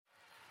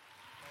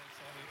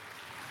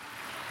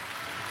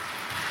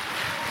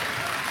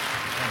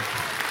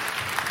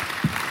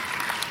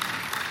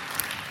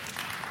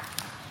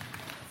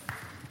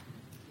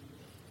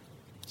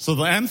So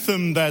the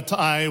anthem that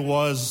I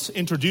was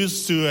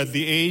introduced to at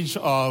the age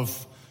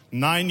of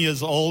 9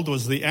 years old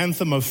was the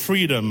Anthem of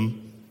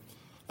Freedom,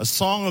 a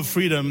song of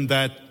freedom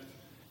that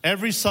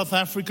every South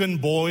African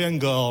boy and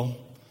girl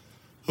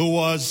who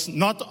was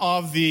not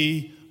of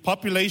the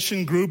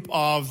population group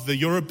of the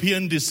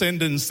European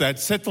descendants that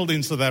settled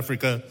in South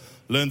Africa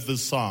learned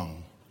this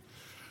song.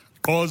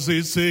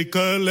 Kosi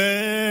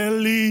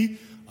sikeleli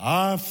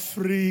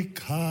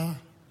Afrika,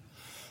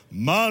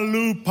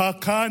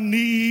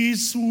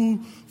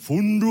 malupakanisu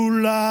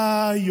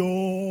fundulayo,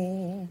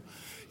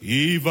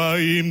 iva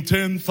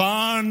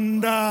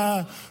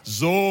imtenthanda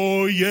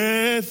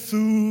zoyethu,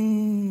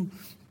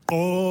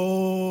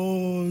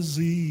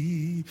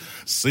 kosi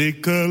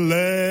sikelela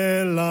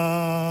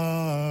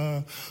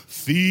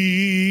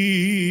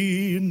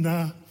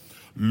thina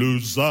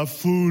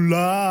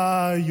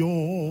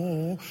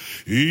luzafulayo,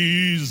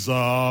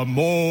 iza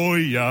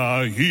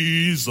moya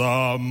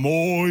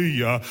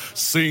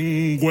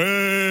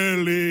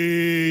singwele,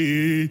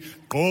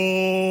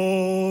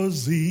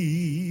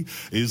 kosi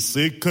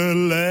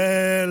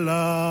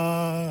isikelela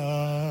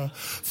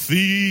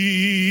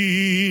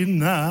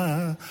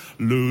thina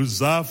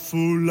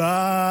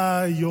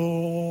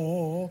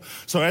luzafulayo.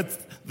 So at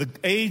the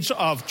age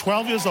of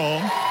 12 years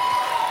old,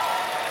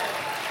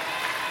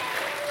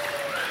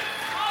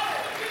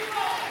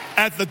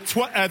 At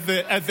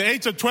the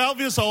age of 12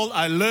 years old,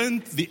 I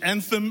learned the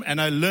anthem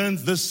and I learned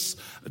this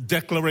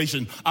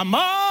declaration,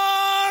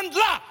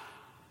 Amandla,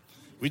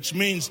 which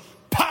means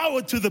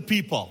power to the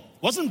people.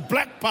 It wasn't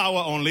black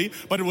power only,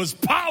 but it was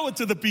power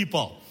to the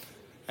people.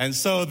 And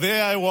so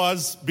there I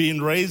was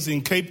being raised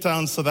in Cape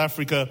Town, South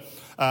Africa,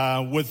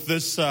 with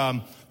this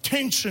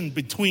tension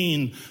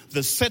between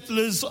the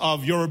settlers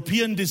of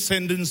European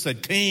descendants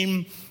that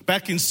came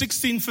back in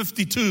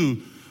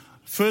 1652.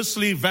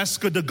 Firstly,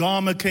 Vasco da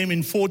Gama came in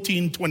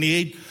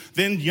 1428.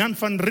 Then Jan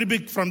van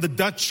Riebeeck from the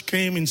Dutch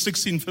came in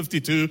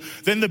 1652.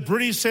 Then the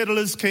British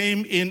settlers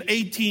came in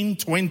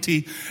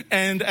 1820.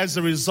 And as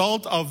a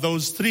result of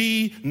those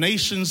three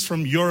nations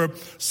from Europe,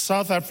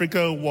 South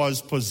Africa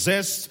was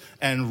possessed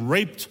and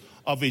raped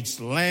of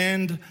its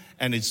land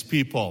and its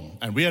people.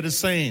 And we had a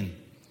saying,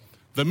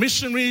 the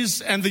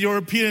missionaries and the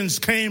Europeans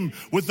came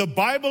with the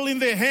Bible in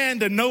their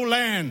hand and no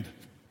land.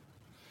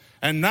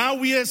 And now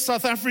we as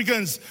South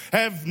Africans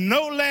have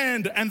no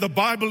land and the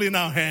Bible in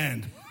our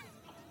hand.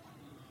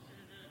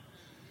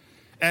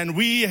 And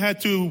we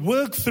had to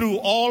work through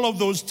all of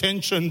those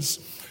tensions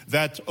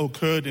that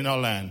occurred in our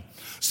land.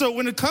 So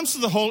when it comes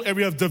to the whole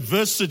area of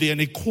diversity and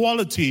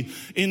equality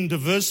in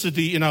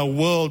diversity in our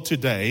world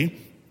today,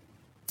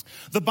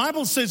 the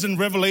Bible says in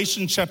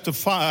Revelation chapter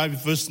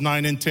 5, verse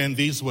 9 and 10,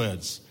 these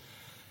words.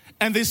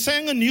 And they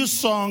sang a new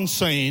song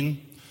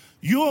saying,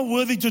 you are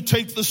worthy to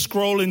take the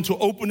scroll and to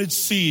open its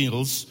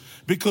seals,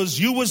 because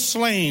you were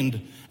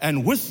slain,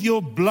 and with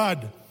your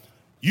blood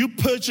you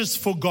purchased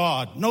for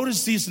God.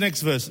 Notice these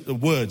next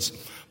words.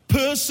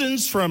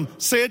 Persons from,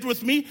 say it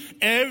with me,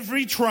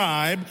 every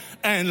tribe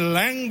and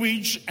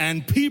language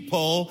and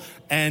people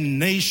and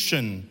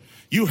nation.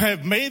 You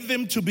have made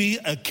them to be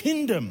a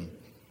kingdom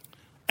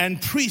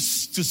and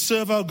priests to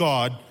serve our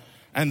God,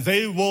 and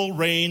they will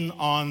reign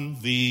on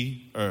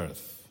the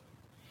earth.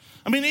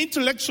 I mean,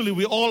 intellectually,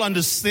 we all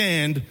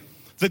understand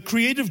the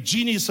creative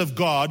genius of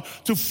God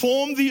to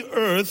form the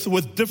earth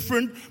with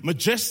different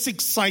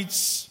majestic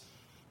sights,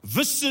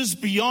 vistas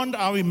beyond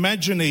our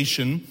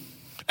imagination,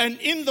 and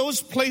in those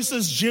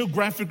places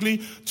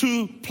geographically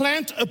to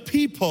plant a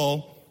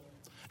people,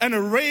 an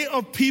array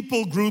of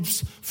people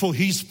groups for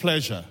his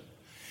pleasure.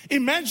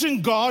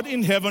 Imagine God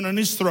in heaven on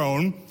his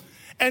throne,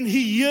 and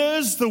he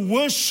hears the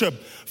worship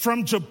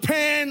from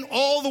Japan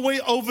all the way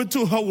over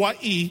to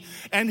Hawaii,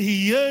 and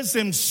he hears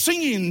them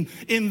singing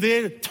in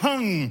their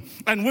tongue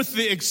and with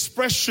the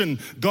expression,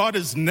 God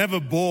is never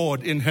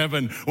bored in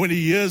heaven when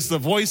he hears the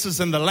voices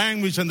and the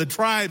language and the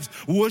tribes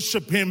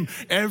worship him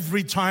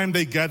every time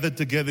they gather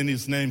together in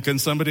his name. Can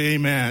somebody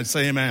amen?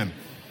 Say amen.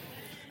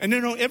 And you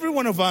know, every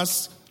one of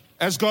us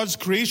as God's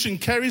creation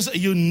carries a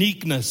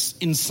uniqueness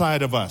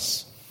inside of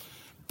us.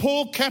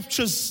 Paul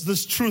captures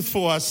this truth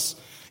for us.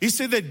 He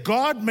said that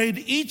God made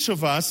each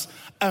of us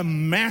a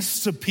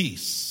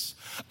masterpiece,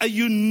 a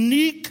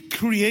unique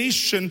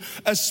creation,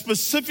 a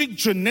specific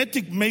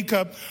genetic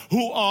makeup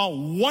who are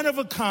one of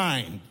a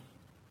kind,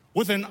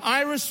 with an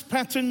iris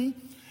pattern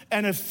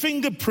and a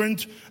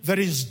fingerprint that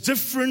is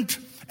different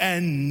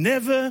and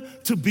never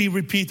to be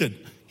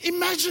repeated.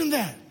 Imagine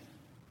that.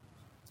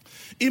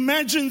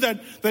 Imagine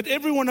that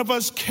every one of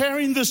us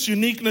carrying this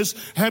uniqueness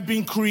have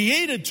been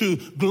created to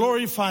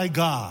glorify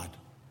God.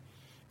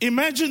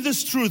 Imagine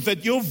this truth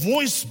that your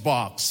voice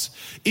box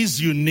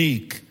is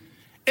unique.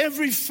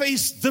 Every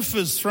face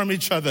differs from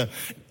each other.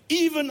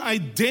 Even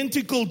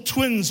identical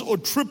twins or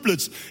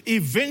triplets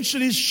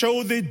eventually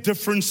show their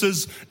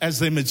differences as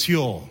they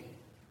mature.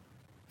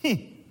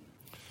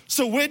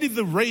 So where did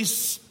the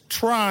race,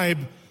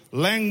 tribe,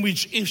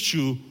 language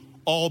issue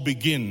all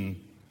begin?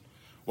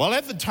 Well,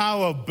 at the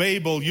Tower of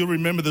Babel, you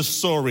remember the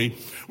story,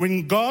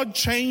 when God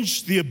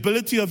changed the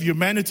ability of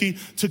humanity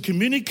to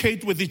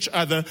communicate with each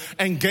other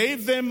and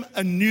gave them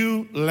a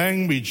new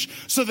language,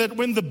 so that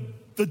when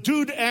the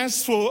dude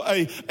asked for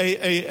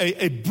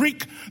a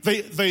brick,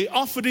 they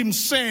offered him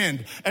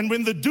sand. And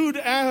when the dude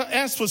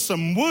asked for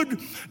some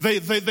wood,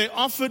 they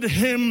offered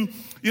him,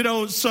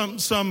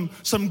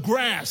 some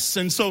grass.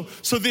 And so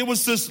there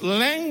was this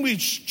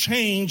language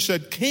change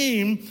that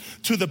came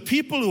to the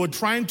people who were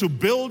trying to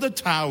build a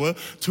tower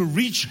to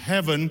reach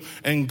heaven,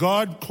 and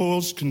God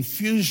caused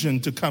confusion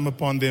to come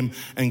upon them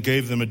and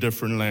gave them a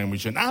different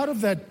language. And out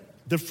of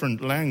that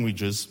different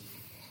languages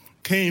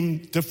came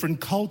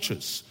different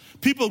cultures.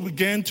 People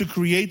began to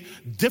create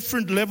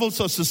different levels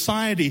of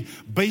society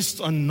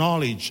based on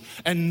knowledge.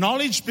 And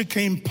knowledge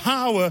became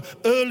power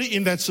early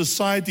in that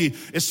society,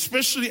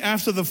 especially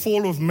after the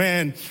fall of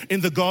man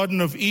in the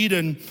Garden of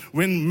Eden,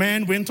 when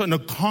man went on a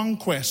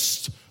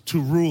conquest to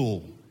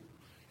rule.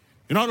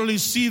 You not only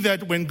see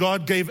that when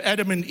God gave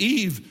Adam and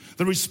Eve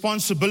the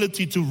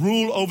responsibility to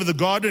rule over the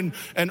garden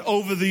and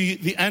over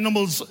the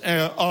animals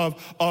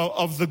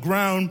of the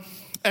ground,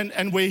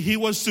 and where he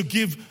was to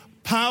give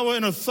power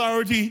and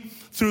authority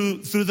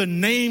through the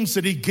names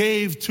that he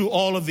gave to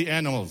all of the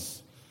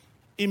animals.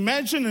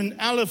 Imagine an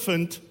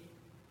elephant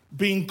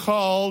being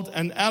called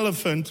an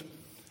elephant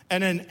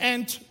and an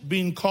ant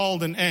being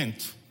called an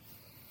ant.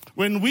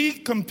 When we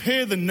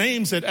compare the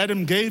names that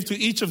Adam gave to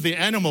each of the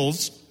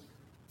animals,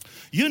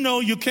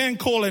 you can't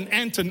call an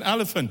ant an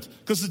elephant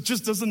because it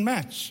just doesn't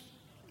match,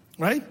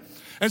 right?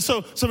 And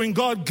so when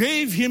God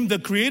gave him the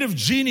creative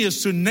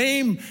genius to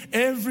name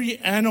every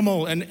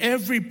animal and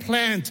every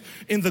plant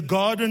in the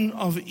Garden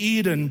of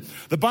Eden,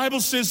 the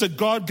Bible says that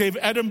God gave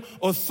Adam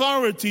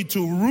authority to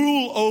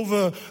rule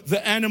over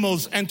the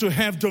animals and to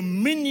have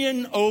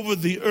dominion over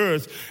the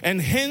earth.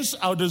 And hence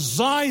our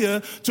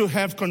desire to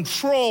have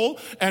control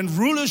and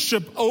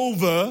rulership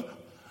over,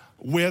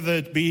 whether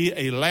it be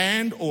a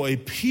land or a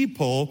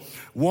people,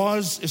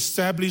 was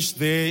established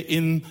there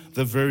in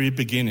the very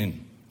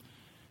beginning.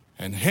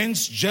 And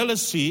hence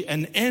jealousy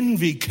and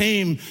envy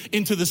came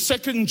into the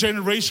second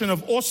generation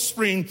of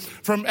offspring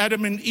from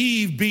Adam and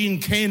Eve, being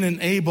Cain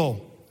and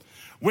Abel.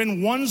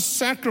 When one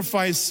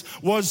sacrifice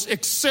was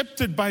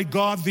accepted by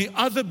God, the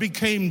other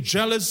became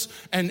jealous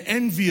and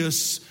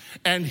envious,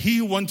 and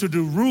he wanted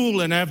to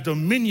rule and have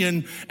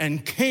dominion,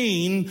 and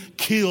Cain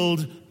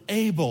killed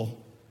Abel.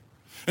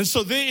 And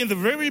so there in the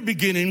very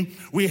beginning,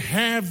 we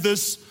have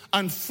this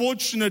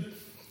unfortunate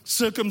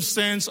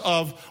circumstance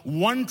of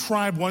one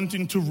tribe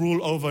wanting to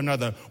rule over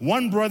another,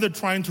 one brother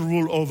trying to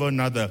rule over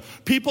another,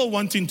 people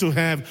wanting to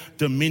have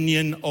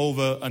dominion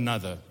over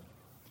another.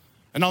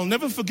 And I'll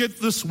never forget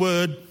this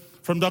word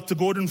from Dr.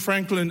 Gordon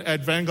Franklin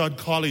at Vanguard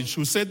College,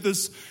 who said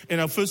this in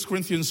our 1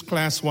 Corinthians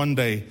class one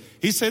day.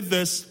 He said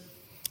this: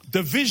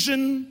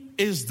 division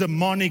is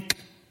demonic,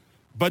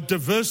 but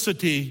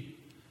diversity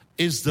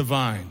is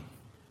divine.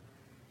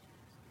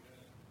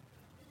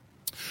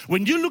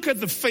 When you look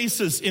at the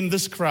faces in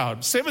this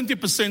crowd,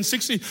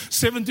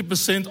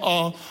 70%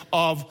 are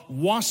of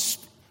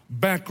WASP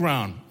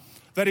background.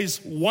 That is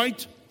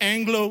white,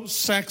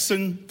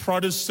 Anglo-Saxon,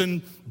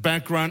 Protestant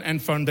background and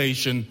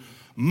foundation.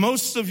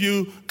 Most of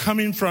you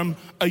coming from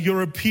a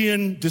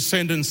European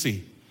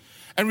descendancy.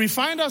 And we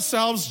find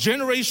ourselves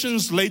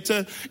generations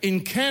later in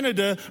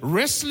Canada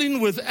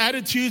wrestling with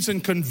attitudes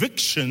and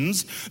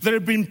convictions that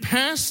have been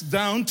passed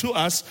down to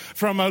us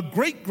from our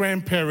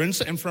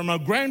great-grandparents and from our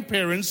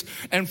grandparents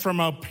and from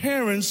our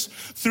parents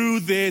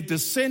through their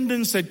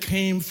descendants that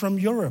came from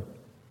Europe.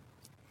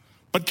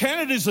 But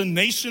Canada is a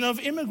nation of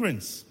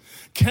immigrants.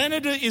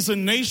 Canada is a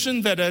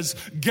nation that has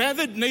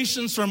gathered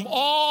nations from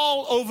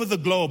all over the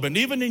globe. And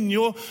even in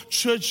your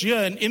church here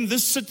and in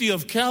this city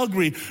of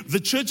Calgary, the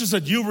churches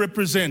that you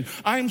represent,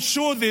 I'm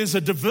sure there's a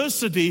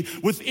diversity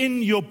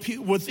within your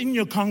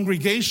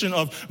congregation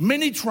of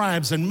many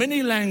tribes and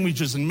many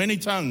languages and many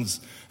tongues.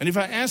 And if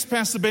I ask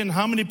Pastor Ben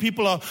how many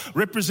people are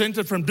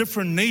represented from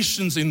different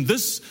nations in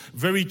this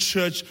very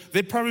church,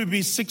 there'd probably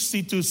be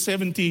 60 to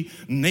 70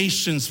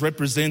 nations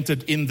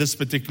represented in this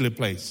particular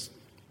place.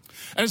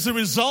 As a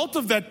result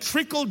of that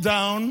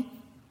trickle-down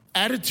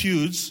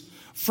attitudes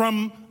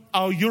from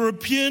our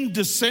European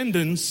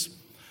descendants,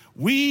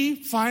 we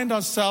find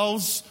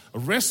ourselves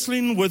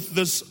wrestling with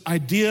this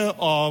idea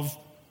of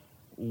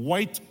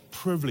white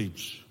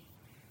privilege,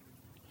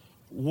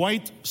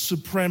 white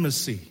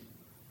supremacy.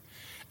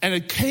 And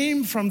it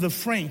came from the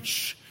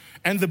French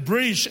and the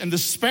British and the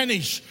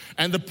Spanish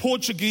and the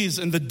Portuguese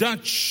and the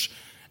Dutch.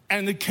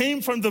 And it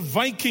came from the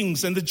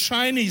Vikings and the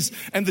Chinese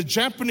and the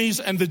Japanese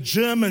and the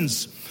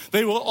Germans.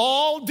 They were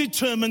all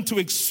determined to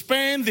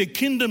expand their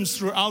kingdoms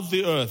throughout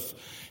the earth.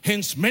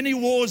 Hence, many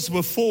wars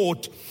were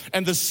fought,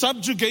 and the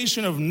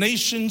subjugation of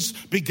nations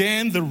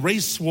began the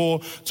race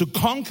war to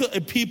conquer a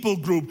people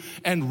group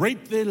and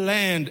rape their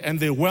land and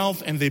their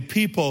wealth and their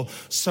people,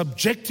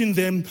 subjecting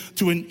them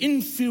to an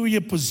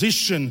inferior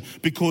position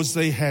because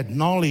they had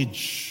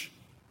knowledge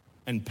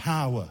and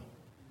power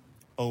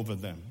over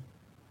them.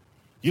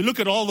 You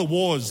look at all the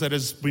wars that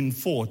has been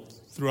fought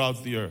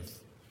throughout the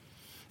earth.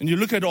 And you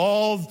look at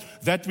all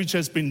that which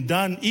has been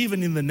done,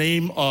 even in the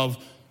name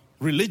of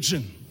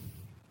religion,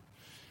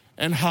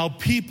 and how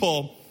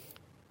people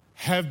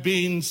have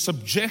been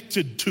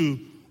subjected to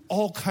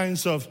all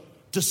kinds of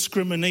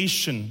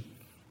discrimination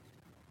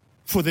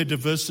for their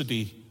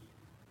diversity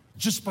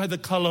just by the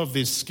color of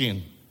their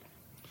skin.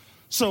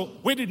 So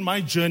where did my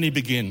journey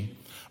begin?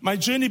 My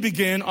journey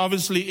began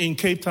obviously in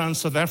Cape Town,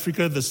 South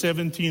Africa, the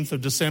 17th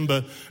of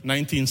December,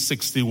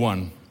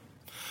 1961.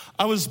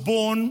 I was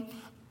born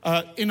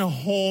in a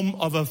home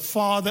of a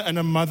father and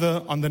a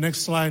mother. On the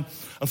next slide,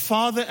 a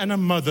father and a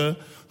mother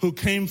who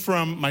came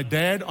from my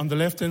dad on the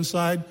left-hand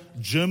side,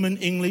 German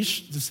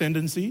English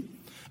descendancy,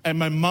 and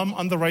my mom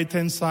on the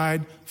right-hand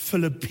side,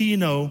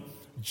 Filipino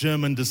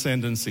German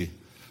descendancy.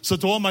 So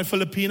to all my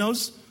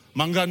Filipinos,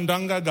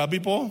 Mangandanga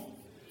gabi po.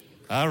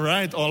 All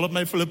right, all of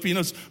my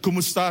Filipinos,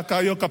 kumusta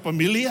kayo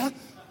kapamilya?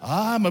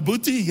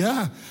 Mabuti,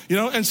 yeah. You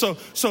know, and so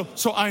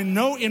I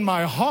know in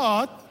my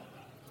heart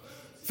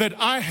that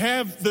I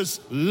have this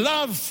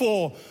love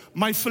for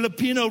my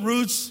Filipino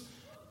roots,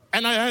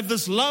 and I have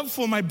this love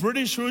for my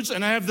British roots,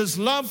 and I have this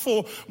love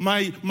for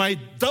my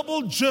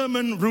double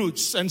German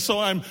roots. And so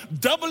I'm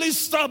doubly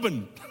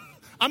stubborn.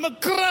 I'm a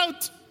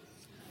kraut.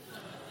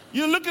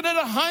 You're looking at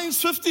a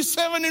Heinz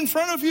 57 in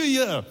front of you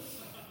here.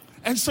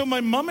 And so my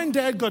mom and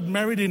dad got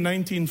married in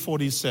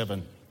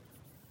 1947.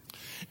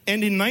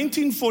 And in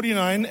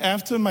 1949,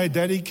 after my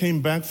daddy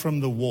came back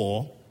from the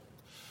war,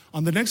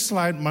 on the next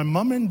slide, my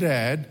mom and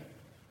dad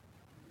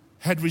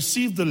had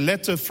received a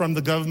letter from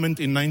the government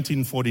in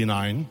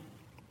 1949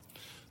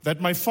 that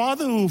my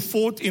father, who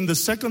fought in the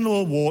Second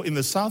World War in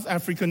the South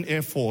African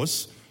Air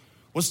Force,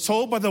 was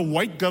told by the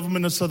white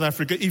government of South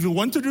Africa, if he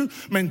wanted to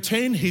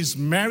maintain his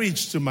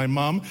marriage to my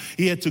mom,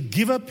 he had to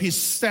give up his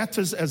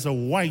status as a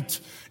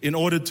white in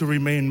order to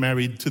remain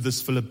married to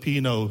this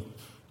Filipino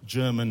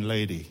German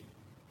lady.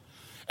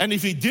 And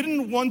if he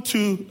didn't want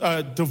to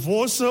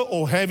divorce her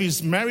or have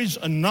his marriage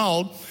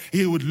annulled,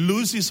 he would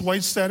lose his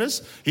white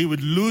status, he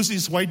would lose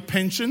his white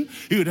pension,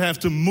 he would have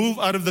to move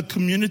out of the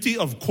community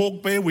of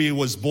Kalk Bay where he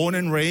was born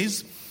and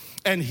raised.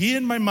 And he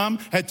and my mom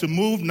had to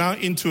move now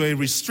into a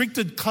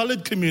restricted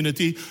colored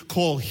community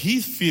called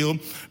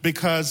Heathfield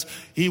because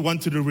he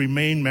wanted to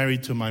remain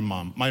married to my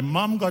mom. My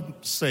mom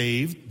got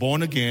saved,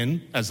 born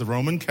again as a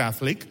Roman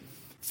Catholic,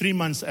 3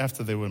 months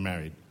after they were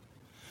married.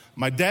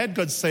 My dad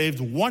got saved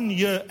 1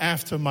 year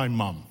after my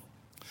mom.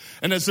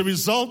 And as a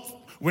result,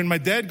 when my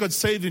dad got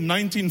saved in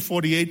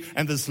 1948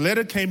 and this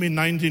letter came in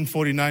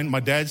 1949, my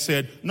dad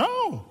said,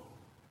 no,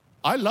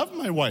 I love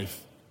my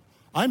wife.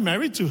 I'm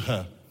married to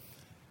her.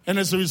 And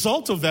as a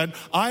result of that,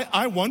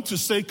 I want to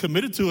stay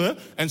committed to her,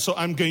 and so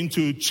I'm going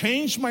to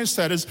change my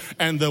status.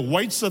 And the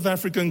white South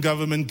African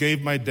government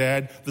gave my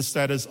dad the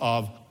status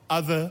of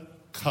other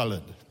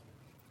colored.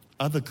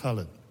 Other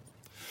colored.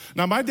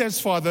 Now, my dad's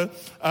father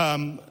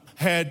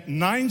had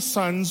 9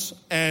 sons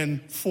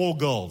and 4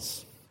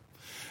 girls.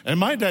 And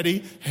my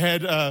daddy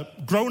had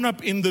grown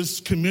up in this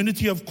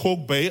community of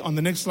Kalk Bay, on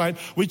the next slide,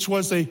 which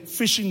was a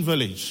fishing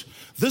village.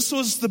 This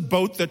was the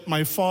boat that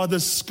my father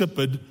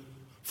skippered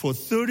for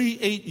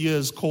 38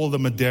 years, called the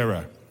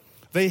Madeira.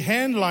 They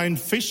hand-lined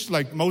fish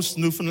like most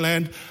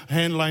Newfoundland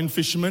hand-line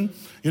fishermen,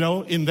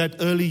 in that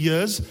early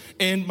years.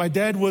 And my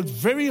dad worked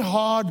very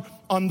hard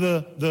on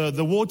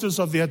the waters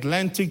of the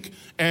Atlantic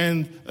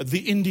and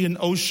the Indian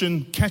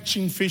Ocean,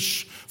 catching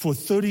fish for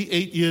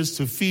 38 years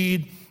to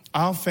feed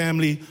our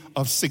family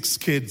of 6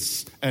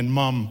 kids and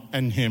mom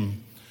and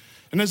him.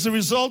 And as a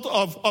result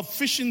of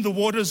fishing the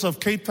waters of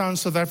Cape Town,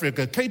 South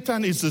Africa, Cape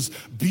Town is this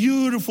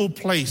beautiful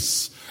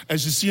place,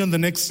 as you see on the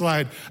next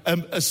slide,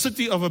 a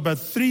city of about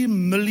 3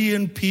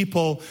 million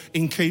people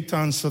in Cape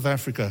Town, South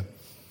Africa.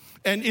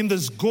 And in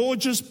this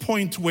gorgeous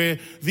point where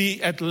the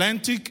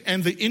Atlantic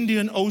and the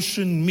Indian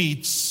Ocean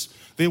meets,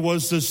 there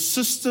was a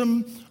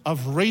system of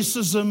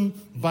racism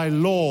by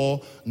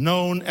law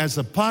known as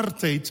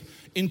apartheid,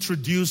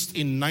 introduced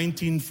in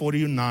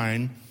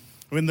 1949,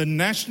 when the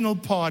National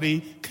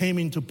Party came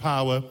into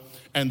power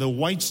and the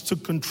whites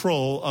took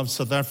control of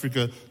South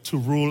Africa to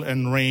rule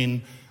and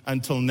reign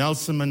until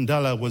Nelson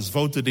Mandela was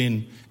voted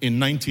in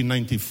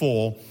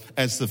 1994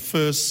 as the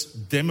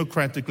first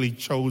democratically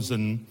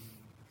chosen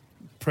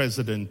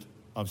president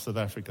of South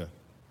Africa.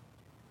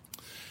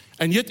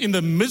 And yet in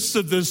the midst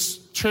of this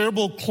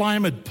terrible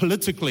climate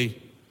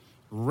politically,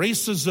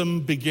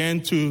 racism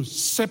began to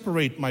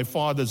separate my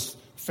father's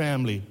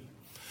family.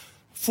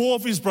 4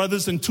 of his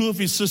brothers and 2 of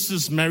his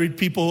sisters married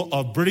people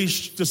of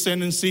British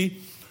descendancy,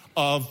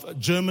 of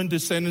German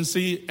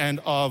descendancy, and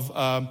of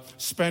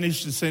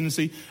Spanish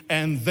descendancy.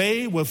 And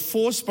they were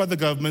forced by the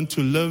government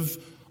to live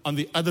on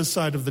the other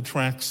side of the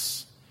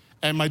tracks.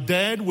 And my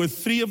dad, with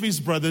 3 of his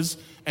brothers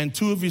and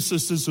 2 of his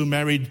sisters who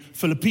married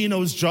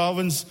Filipinos,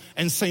 Javans,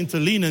 and St.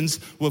 Helenans,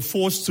 were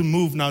forced to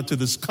move now to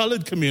this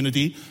colored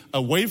community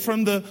away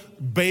from the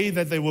bay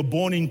that they were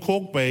born in,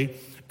 Kalk Bay,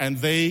 and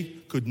they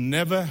could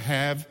never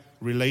have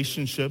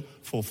relationship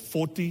for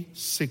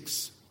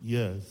 46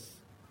 years.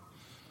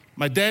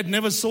 My dad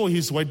never saw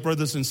his white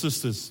brothers and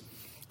sisters.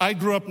 I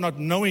grew up not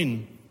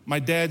knowing my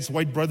dad's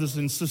white brothers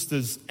and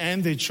sisters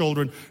and their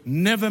children.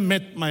 Never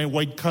met my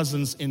white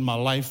cousins in my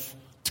life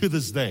to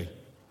this day.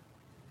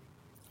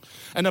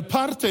 And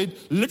apartheid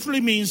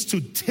literally means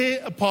to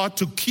tear apart,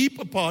 to keep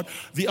apart.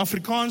 The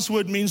Afrikaans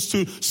word means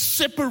to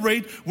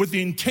separate with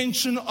the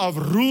intention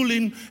of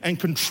ruling and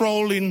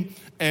controlling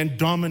and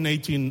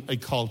dominating a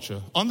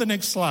culture. On the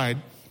next slide,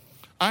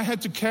 I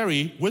had to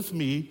carry with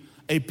me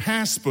a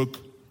passbook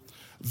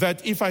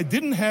that if I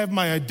didn't have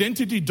my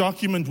identity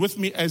document with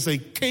me as a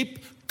Cape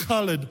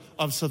Coloured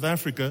of South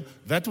Africa,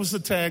 that was the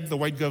tag the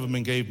white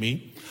government gave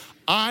me,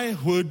 I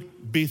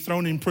would be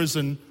thrown in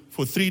prison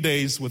for 3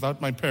 days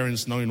without my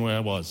parents knowing where I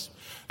was.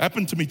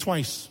 Happened to me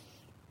twice.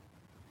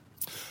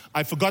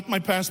 I forgot my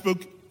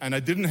passbook and I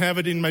didn't have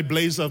it in my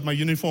blazer of my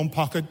uniform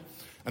pocket,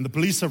 and the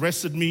police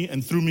arrested me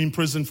and threw me in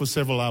prison for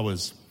several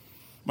hours.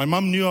 My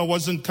mom knew I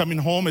wasn't coming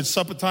home at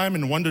supper time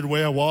and wondered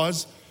where I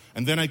was,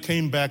 and then I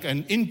came back,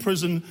 and in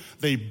prison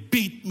they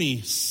beat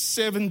me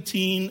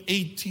 17,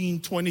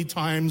 18, 20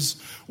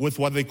 times with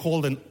what they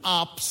called an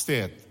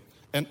opsted.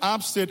 An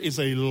opsted is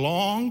a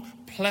long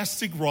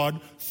plastic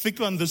rod,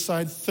 thicker on this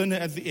side, thinner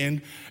at the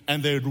end,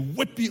 and they would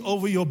whip you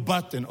over your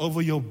butt and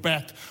over your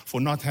back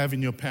for not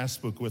having your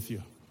passbook with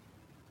you.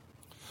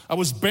 I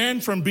was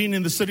banned from being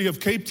in the city of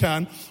Cape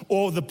Town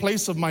or the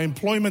place of my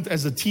employment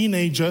as a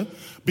teenager.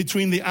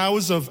 Between the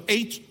hours of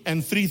 8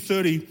 and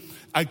 3:30,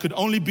 I could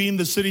only be in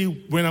the city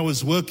when I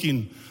was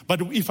working.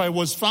 But if I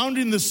was found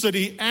in the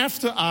city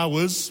after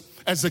hours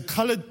as a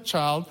colored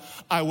child,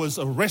 I was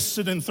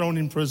arrested and thrown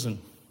in prison.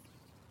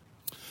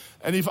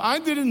 And if I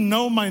didn't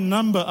know my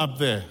number up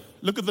there,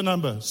 look at the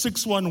number,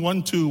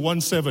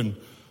 611217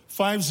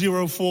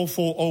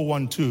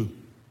 5044012.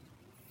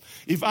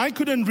 If I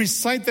couldn't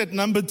recite that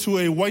number to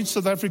a white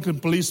South African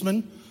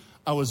policeman,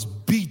 I was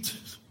beat.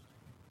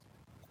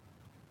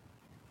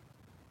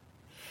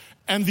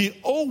 And the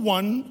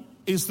 01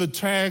 is the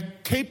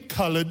tag Cape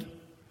Coloured,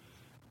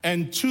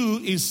 and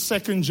 2 is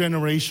second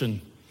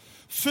generation.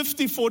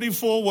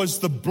 5044 was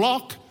the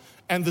block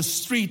and the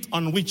street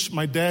on which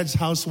my dad's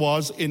house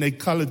was in a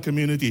colored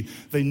community.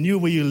 They knew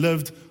where you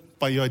lived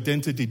by your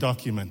identity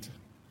document.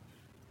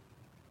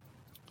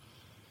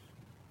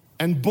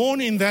 And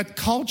born in that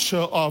culture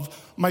of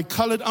my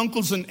colored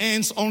uncles and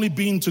aunts only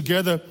being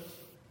together,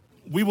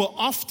 we were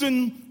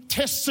often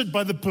tested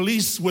by the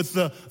police with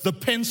the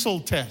pencil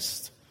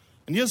test.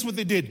 And here's what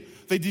they did.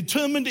 They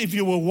determined if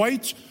you were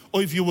white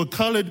or if you were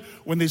colored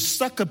when they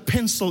stuck a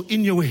pencil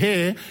in your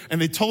hair and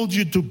they told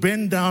you to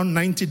bend down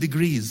 90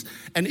 degrees.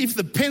 And if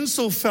the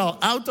pencil fell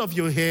out of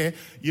your hair,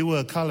 you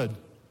were colored.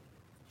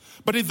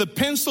 But if the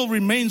pencil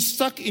remained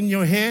stuck in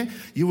your hair,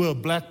 you were a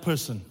black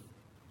person.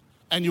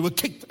 And you were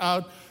kicked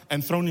out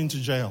and thrown into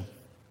jail.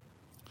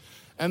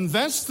 And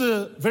that's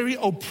the very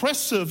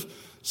oppressive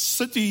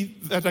city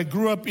that I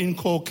grew up in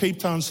called Cape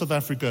Town, South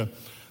Africa.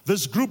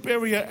 This Group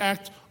Area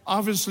Act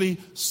obviously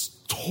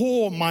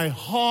tore my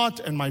heart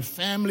and my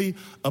family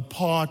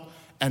apart,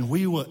 and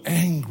we were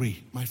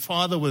angry. My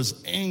father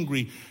was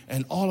angry,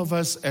 and all of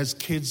us as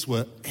kids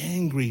were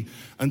angry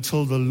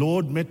until the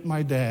Lord met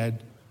my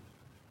dad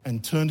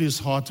and turned his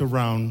heart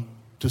around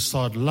to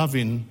start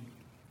loving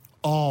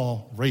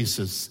all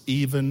races,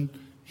 even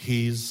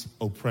his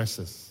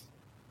oppressors.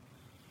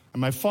 And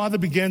my father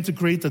began to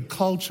create a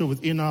culture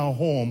within our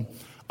home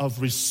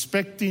of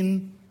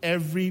respecting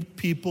every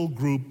people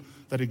group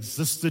that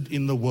existed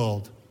in the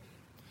world.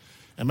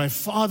 And my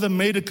father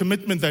made a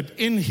commitment that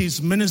in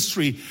his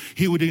ministry,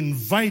 he would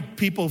invite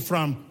people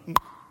from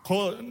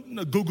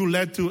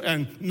Guguletu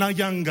and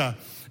Nyanga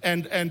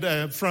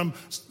and from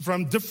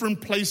different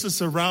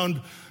places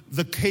around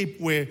the Cape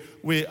where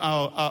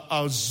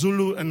our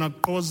Zulu and our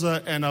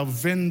Xhosa and our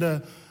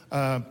Venda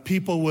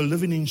people were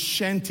living in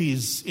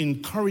shanties,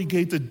 in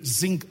corrugated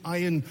zinc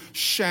iron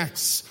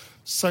shacks,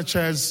 such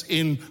as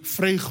in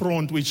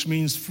Vrygrond, which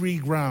means free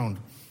ground,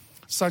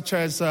 such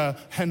as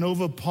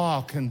Hanover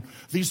Park, and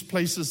these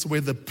places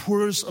where the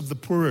poorest of the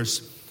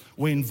poorest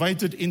were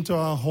invited into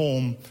our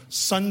home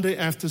Sunday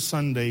after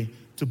Sunday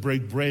to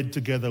break bread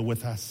together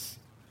with us.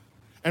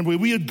 And where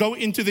we would go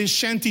into this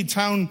shanty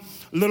town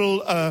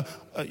little,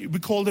 we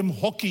call them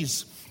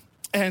hockeys,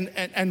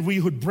 and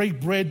we would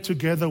break bread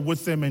together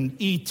with them and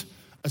eat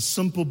a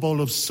simple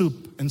bowl of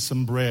soup and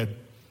some bread.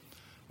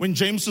 When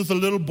James was a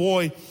little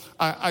boy,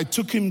 I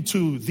took him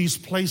to these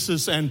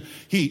places, and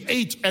he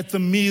ate at the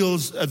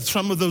meals, at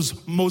some of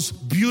those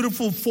most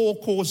beautiful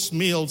 4-course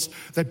meals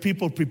that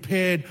people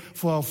prepared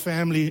for our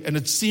family. And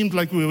it seemed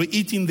like we were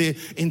eating their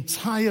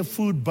entire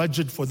food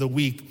budget for the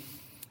week.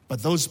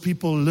 But those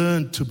people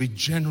learned to be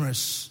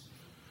generous.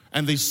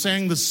 And they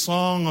sang the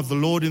song of the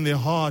Lord in their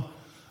heart.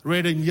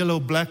 Red and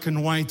yellow, black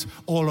and white,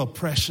 all are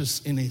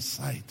precious in his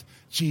sight.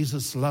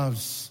 Jesus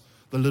loves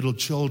the little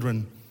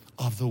children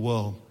of the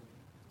world.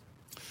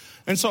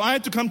 And so I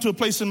had to come to a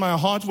place in my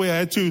heart where I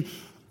had to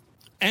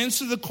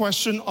answer the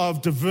question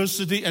of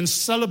diversity and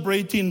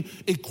celebrating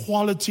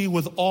equality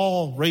with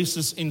all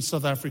races in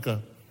South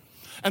Africa.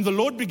 And the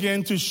Lord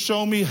began to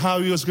show me how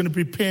He was going to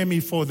prepare me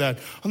for that.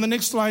 On the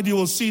next slide, you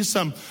will see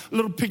some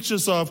little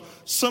pictures of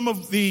some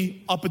of the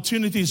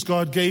opportunities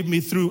God gave me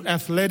through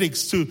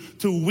athletics to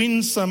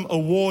win some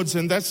awards.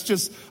 And that's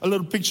just a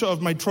little picture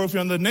of my trophy.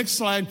 On the next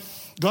slide,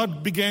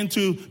 God began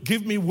to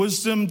give me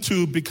wisdom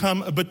to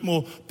become a bit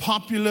more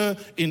popular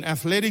in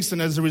athletics.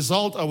 And as a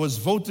result, I was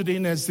voted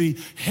in as the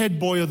head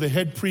boy or the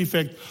head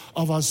prefect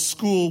of our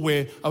school,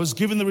 where I was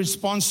given the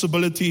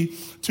responsibility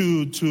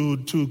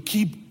to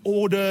keep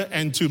order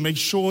and to make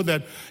sure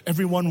that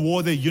everyone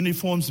wore their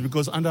uniforms,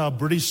 because under our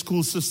British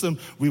school system,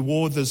 we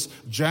wore this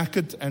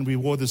jacket and we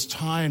wore this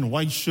tie and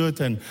white shirt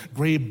and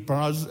gray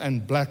bras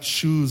and black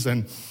shoes.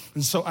 And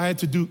so I had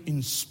to do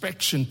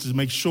inspection to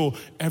make sure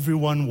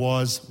everyone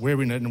was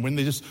wearing it. And when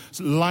they just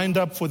lined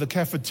up for the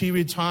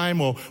cafeteria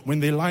time or when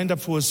they lined up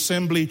for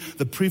assembly,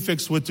 the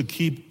prefects were to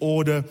keep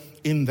order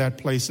in that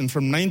place. And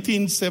from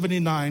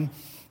 1979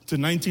 to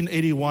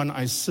 1981,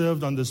 I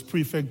served on this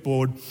prefect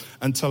board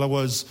until I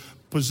was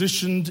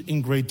positioned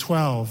in grade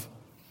 12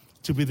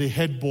 to be the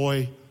head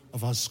boy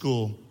of our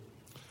school.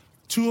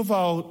 Two of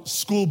our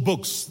school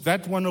books,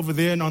 that one over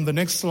there and on the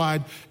next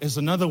slide is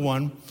another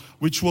one,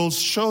 which will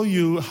show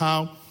you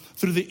how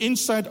through the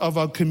insight of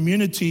our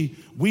community,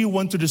 we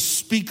wanted to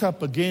speak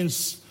up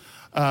against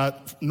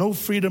no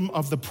freedom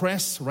of the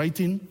press,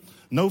 writing,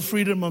 no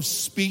freedom of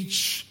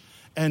speech,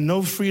 and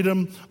no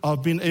freedom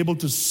of being able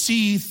to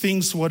see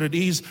things what it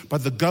is.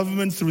 But the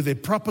government, through their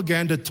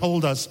propaganda,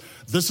 told us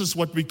this is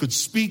what we could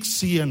speak,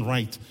 see, and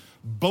write.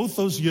 Both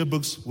those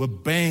yearbooks were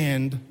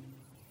banned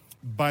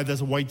by the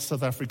white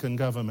South African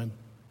government.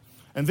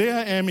 And there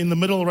I am in the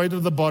middle, right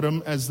at the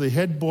bottom, as the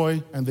head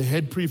boy and the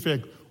head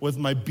prefect, with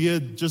my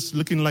beard just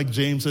looking like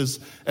James's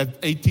at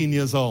 18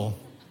 years old.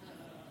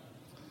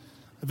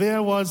 There I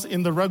was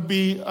in the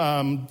rugby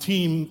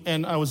team,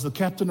 and I was the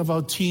captain of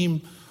our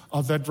team,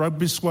 of that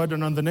rugby squad.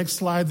 And on the next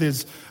slide,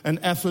 there's an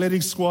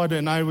athletic squad,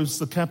 and I was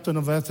the captain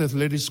of that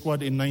athletic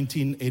squad in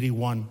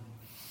 1981.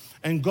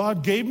 And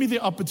God gave me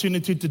the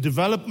opportunity to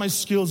develop my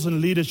skills in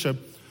leadership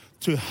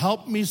to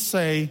help me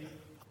say,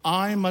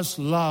 I must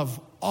love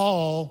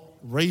all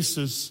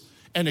races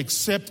and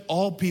accept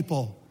all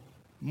people,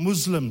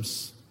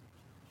 Muslims,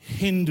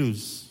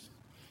 Hindus,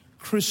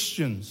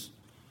 Christians,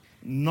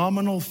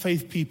 nominal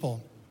faith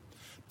people,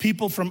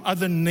 people from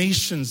other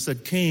nations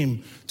that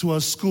came to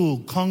our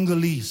school,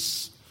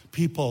 Congolese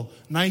people,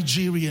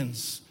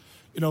 Nigerians,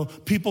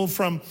 people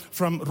from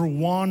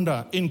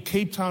Rwanda. In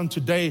Cape Town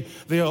today,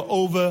 there are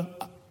over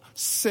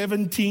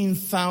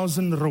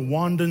 17,000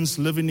 Rwandans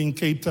living in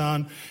Cape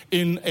Town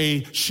in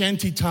a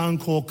shanty town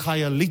called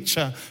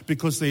Khayelitsha,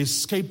 because they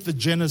escaped the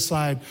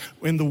genocide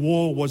when the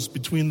war was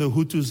between the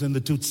Hutus and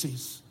the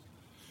Tutsis.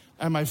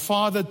 And my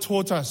father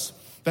taught us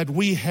that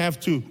we have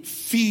to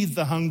feed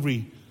the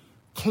hungry,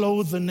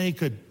 clothe the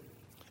naked,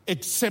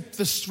 accept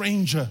the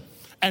stranger,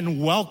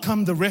 and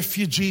welcome the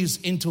refugees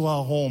into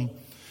our home.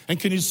 And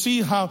can you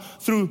see how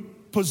through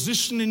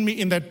positioning me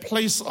in that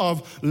place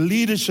of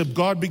leadership,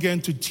 God began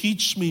to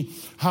teach me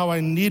how I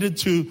needed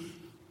to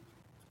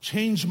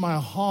change my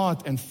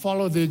heart and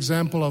follow the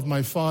example of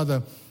my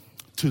father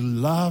to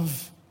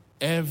love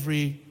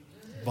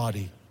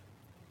everybody.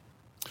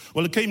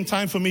 Well, it came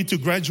time for me to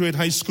graduate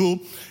high school,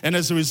 and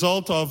as a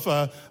result of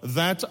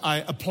that,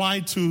 I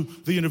applied to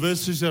the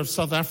University of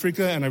South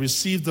Africa, and I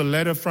received a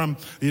letter from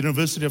the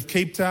University of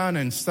Cape Town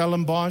and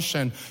Stellenbosch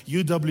and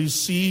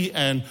UWC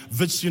and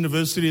Wits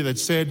University that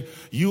said,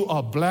 you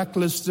are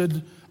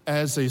blacklisted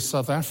as a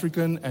South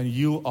African and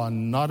you are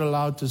not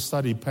allowed to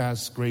study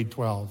past grade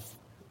 12.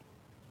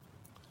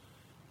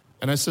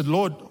 And I said,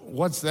 Lord,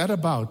 what's that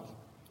about?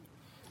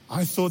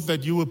 I thought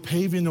that you were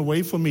paving a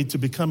way for me to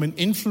become an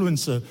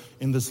influencer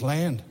in this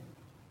land.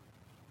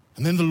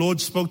 And then the Lord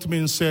spoke to me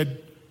and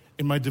said,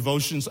 in my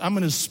devotions, I'm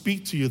going to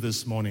speak to you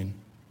this morning.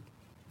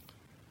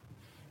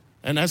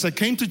 And as I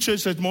came to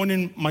church that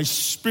morning, my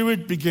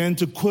spirit began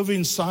to quiver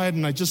inside,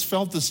 and I just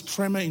felt this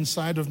tremor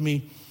inside of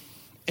me.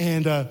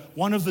 And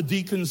one of the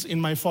deacons in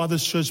my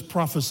father's church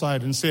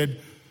prophesied and said,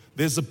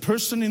 there's a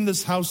person in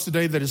this house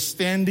today that is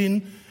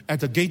standing at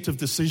the gate of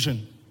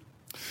decision.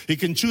 He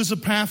can choose a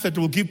path that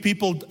will give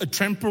people a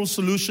temporal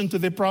solution to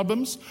their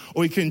problems,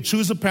 or he can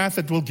choose a path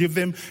that will give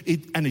them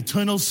an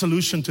eternal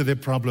solution to their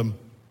problem.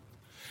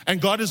 And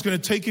God is going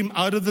to take him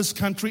out of this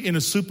country in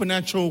a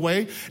supernatural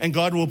way, and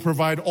God will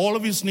provide all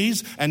of his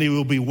needs, and he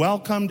will be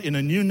welcomed in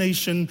a new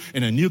nation,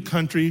 in a new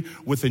country,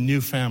 with a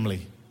new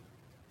family.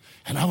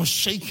 And I was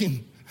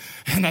shaking.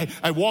 And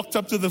I walked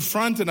up to the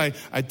front, and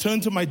I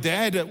turned to my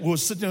dad, who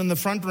was sitting in the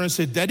front row, and I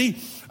said,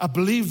 Daddy, I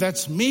believe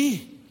that's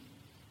me.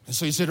 And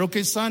so he said,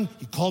 okay, son.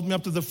 He called me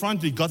up to the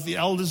front. He got the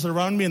elders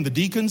around me and the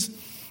deacons,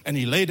 and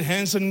he laid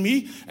hands on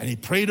me, and he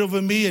prayed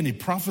over me, and he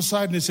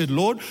prophesied, and he said,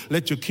 Lord,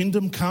 let your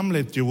kingdom come,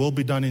 let your will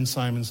be done in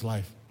Simon's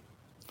life.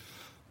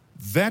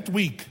 That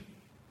week,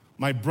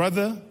 my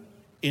brother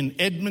in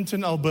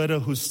Edmonton, Alberta,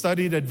 who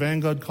studied at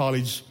Vanguard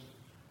College,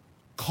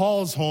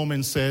 calls home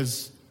and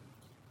says,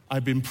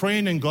 I've been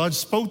praying, and God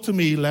spoke to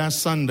me last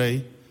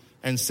Sunday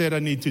and said I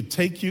need to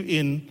take you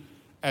in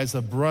as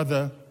a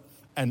brother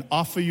and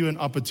offer you an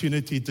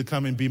opportunity to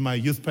come and be my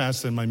youth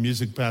pastor and my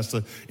music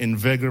pastor in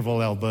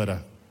Vegreville,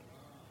 Alberta.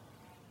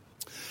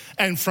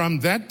 And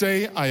from that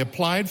day, I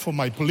applied for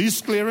my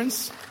police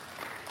clearance.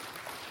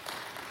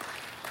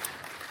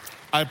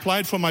 I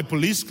applied for my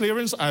police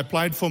clearance. I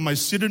applied for my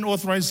student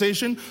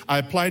authorization. I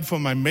applied for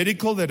my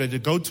medical that I had to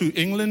go to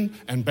England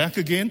and back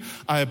again.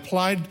 I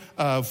applied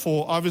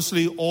for,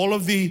 obviously, all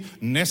of the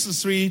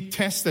necessary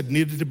tests that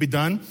needed to be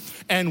done.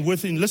 And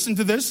within, listen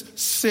to this,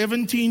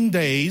 17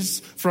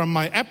 days from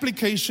my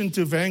application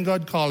to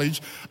Vanguard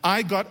College,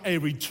 I got a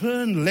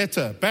return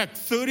letter back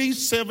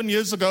 37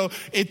 years ago.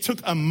 It took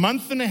a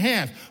month and a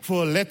half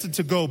for a letter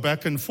to go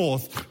back and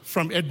forth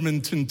from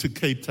Edmonton to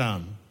Cape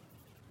Town.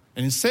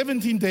 And in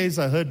 17 days,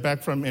 I heard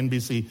back from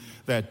NBC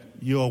that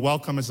you are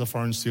welcome as a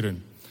foreign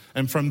student.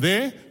 And from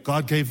there,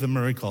 God gave the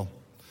miracle.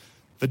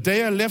 The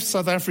day I left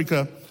South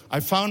Africa, I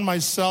found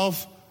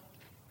myself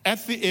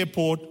at the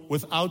airport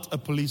without a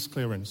police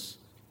clearance.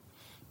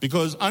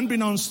 Because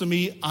unbeknownst to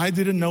me, I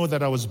didn't know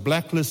that I was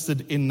blacklisted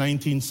in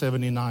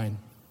 1979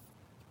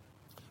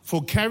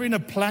 for carrying a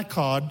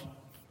placard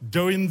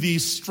during the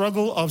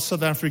struggle of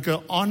South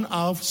Africa on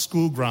our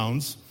school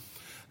grounds.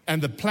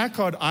 And the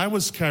placard I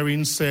was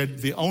carrying said,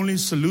 the only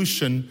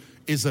solution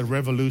is a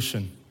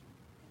revolution.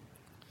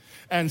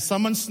 And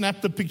someone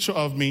snapped a picture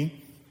of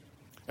me.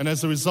 And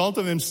as a result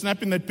of them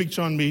snapping that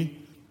picture on me,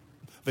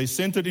 they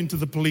sent it into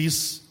the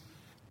police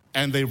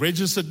and they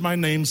registered my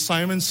name,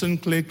 Simon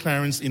Sinclair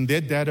Clarence, in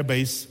their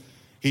database.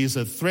 He is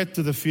a threat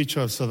to the future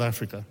of South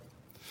Africa.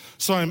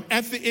 So I'm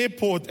at the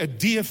airport, at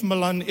DF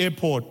Milan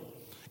Airport,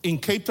 in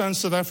Cape Town,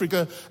 South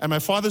Africa, and my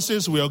father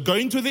says, we are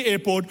going to the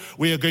airport,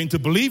 we are going to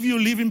believe you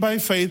leaving by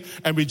faith,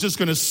 and we're just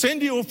going to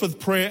send you off with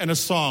prayer and a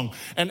song.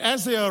 And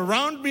as they are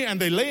around me, and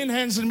they're laying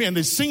hands on me, and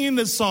they're singing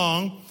this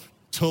song,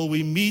 till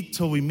we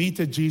meet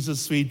at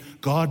Jesus' feet,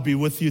 God be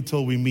with you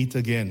till we meet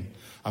again.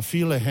 I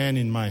feel a hand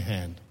in my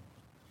hand.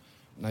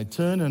 And I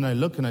turn and I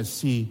look and I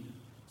see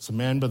it's a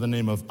man by the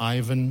name of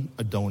Ivan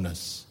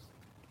Adonis.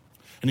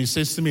 And he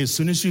says to me, as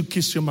soon as you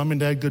kiss your mom and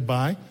dad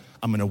goodbye,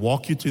 I'm going to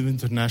walk you to the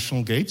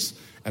international gates,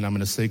 and I'm going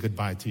to say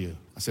goodbye to you.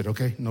 I said,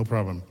 okay, no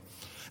problem.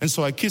 And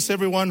so I kiss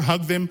everyone,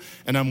 hug them,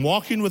 and I'm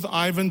walking with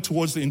Ivan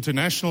towards the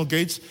international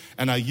gates,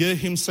 and I hear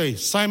him say,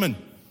 Simon,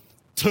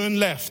 turn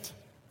left.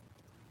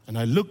 And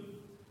I look,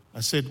 I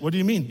said, what do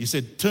you mean? He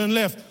said, turn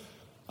left.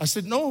 I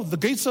said, no, the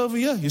gate's over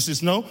here. He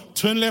says, no,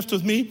 turn left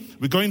with me.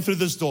 We're going through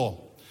this door.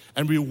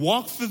 And we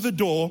walk through the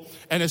door,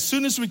 and as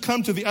soon as we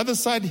come to the other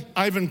side,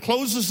 Ivan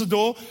closes the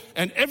door,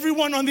 and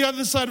everyone on the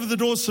other side of the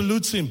door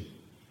salutes him.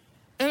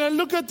 And I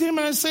look at him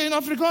and I say in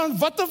Afrikaans,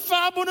 wat 'n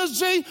fabon is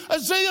jy?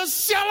 Is jy 'n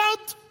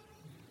sellout?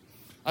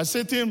 I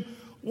said to him,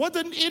 what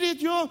an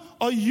idiot you are.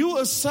 Are you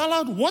a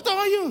sellout? What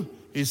are you?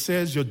 He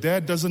says, your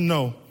dad doesn't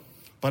know,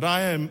 but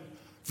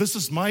this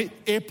is my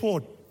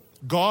airport.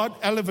 God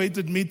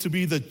elevated me to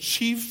be the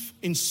chief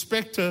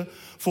inspector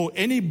for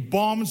any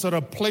bombs that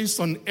are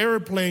placed on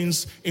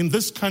airplanes in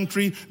this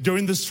country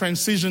during this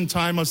transition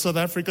time of South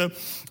Africa.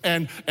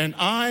 And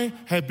I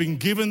have been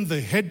given the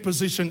head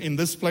position in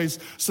this place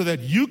so that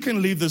you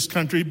can leave this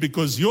country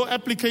because your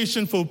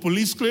application for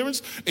police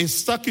clearance is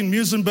stuck in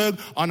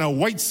Muizenberg on a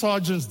white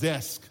sergeant's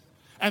desk.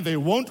 And they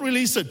won't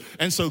release it.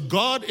 And so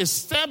God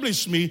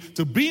established me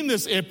to be in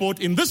this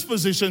airport in this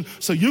position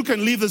so you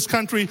can leave this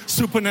country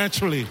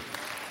supernaturally.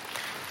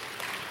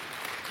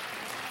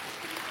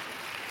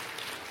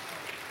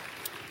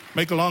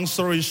 Make a long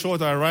story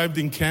short, I arrived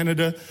in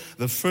Canada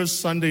the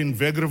first Sunday in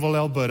Vegreville,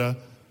 Alberta.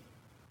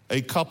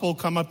 A couple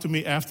come up to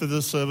me after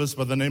the service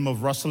by the name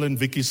of Russell and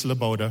Vicky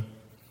Sloboda.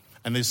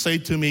 And they say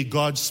to me,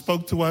 God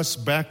spoke to us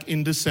back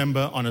in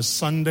December on a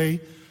Sunday.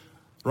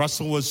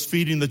 Russell was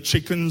feeding the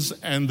chickens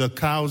and the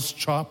cows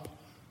chop.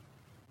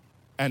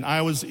 And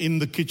I was in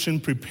the kitchen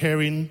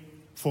preparing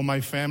for my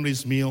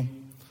family's meal.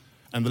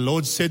 And the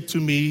Lord said to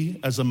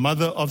me, as a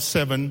mother of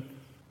 7,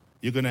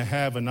 you're going to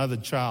have another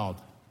child.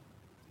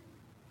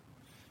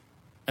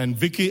 And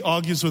Vicky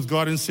argues with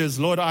God and says,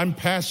 Lord, I'm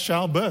past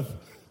childbirth.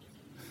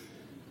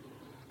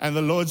 And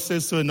the Lord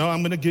says to her, no,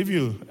 I'm going to give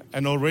you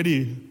an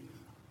already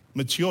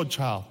mature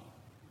child.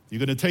 You're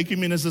going to take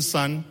him in as a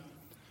son,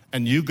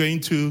 and you're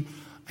going to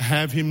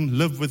have him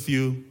live with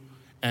you,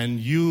 and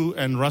you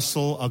and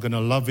Russell are going to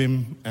love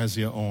him as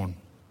your own.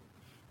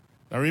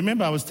 Now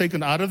remember, I was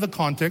taken out of the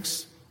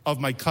context of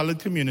my colored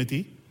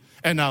community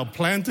and now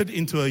planted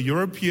into a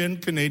European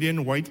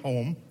Canadian white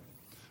home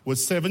with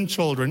 7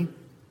 children.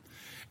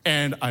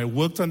 And I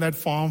worked on that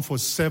farm for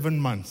 7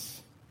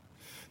 months.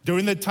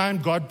 During that time,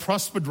 God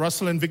prospered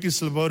Russell and Vicky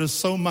Sloboda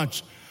so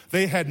much.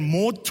 They had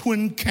more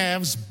twin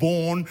calves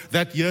born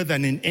that year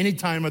than in any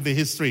time of their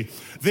history.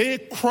 Their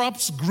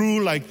crops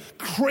grew like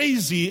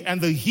crazy,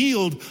 and the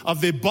yield of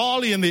their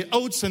barley and their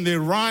oats and their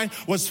rye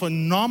was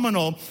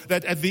phenomenal,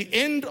 that at the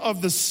end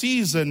of the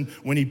season,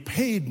 when he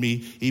paid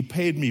me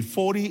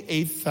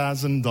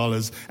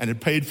 $48,000, and it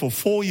paid for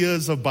 4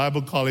 years of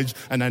Bible college,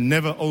 and I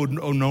never owed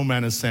no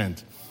man a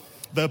cent.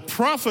 The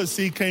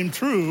prophecy came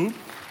true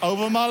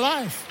over my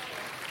life.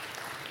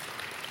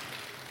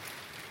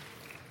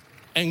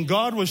 And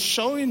God was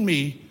showing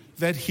me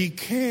that He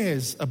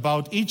cares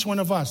about each one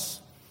of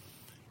us.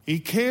 He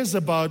cares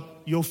about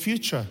your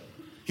future.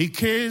 He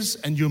cares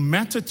and you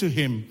matter to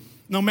Him.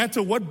 No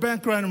matter what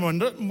background,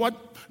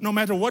 no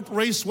matter what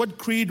race, what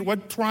creed,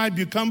 what tribe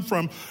you come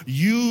from,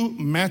 you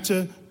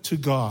matter to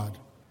God.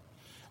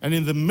 And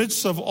in the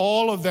midst of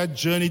all of that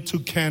journey to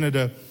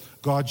Canada,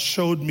 God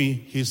showed me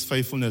His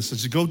faithfulness.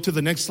 As you go to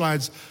the next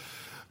slides,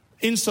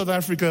 in South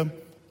Africa,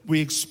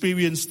 we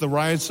experienced the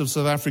riots of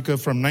South Africa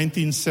from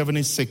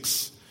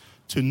 1976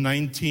 to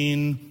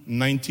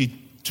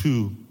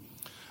 1992.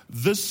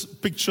 This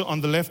picture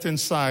on the left-hand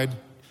side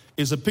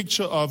is a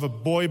picture of a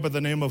boy by the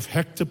name of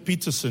Hector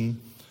Peterson,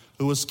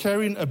 who was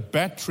carrying a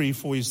battery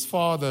for his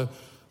father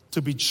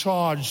to be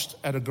charged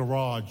at a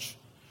garage.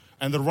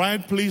 And the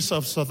riot police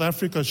of South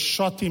Africa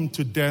shot him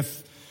to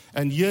death.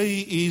 And here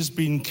he is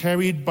being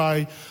carried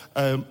by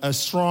a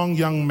strong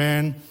young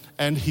man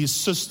and his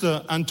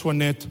sister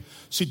Antoinette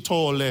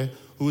Sitole,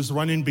 who is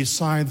running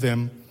beside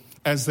them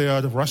as they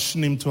are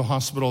rushing him to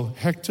hospital.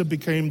 Hector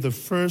became the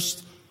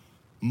first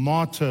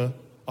martyr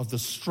of the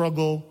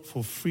struggle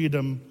for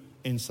freedom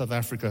in South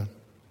Africa.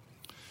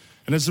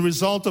 And as a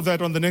result of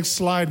that, on the next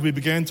slide, we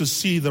began to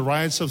see the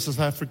riots of South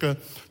Africa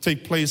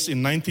take place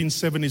in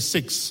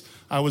 1976.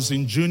 I was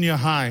in junior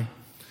high,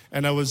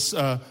 and I was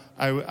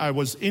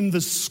in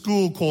this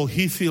school called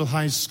Heathfield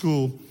High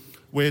School,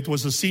 where it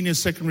was a senior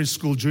secondary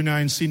school, junior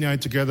high and senior high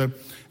together,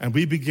 and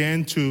we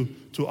began to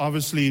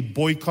obviously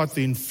boycott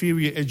the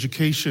inferior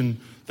education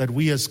that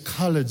we as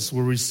coloreds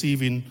were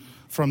receiving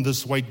from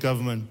this white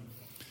government.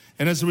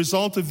 And as a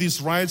result of these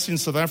riots in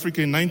South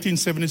Africa in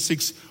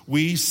 1976,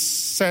 we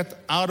sat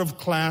out of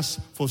class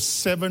for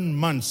 7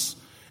 months.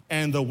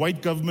 And the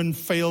white government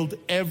failed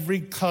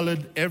every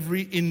colored,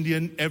 every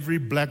Indian, every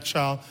black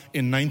child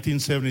in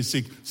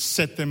 1976,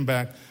 set them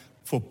back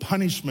for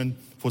punishment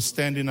for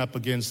standing up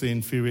against the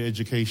inferior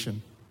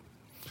education.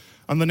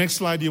 On the next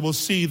slide, you will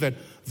see that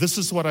this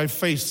is what I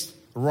faced.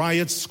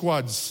 Riot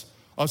squads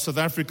of South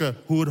Africa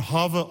who would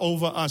hover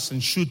over us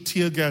and shoot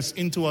tear gas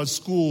into our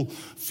school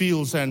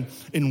fields. And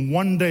in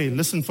one day,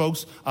 listen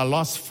folks, I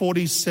lost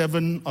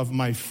 47 of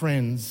my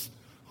friends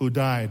who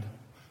died.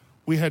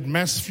 We had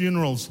mass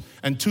funerals,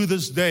 and to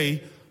this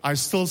day, I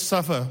still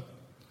suffer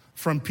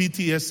from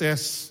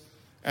PTSD,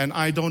 and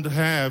I don't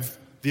have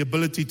the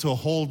ability to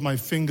hold my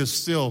fingers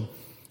still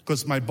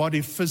because my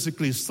body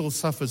physically still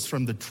suffers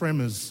from the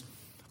tremors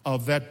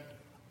of that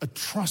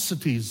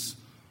atrocities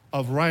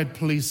of riot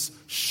police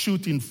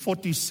shooting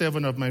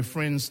 47 of my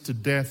friends to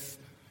death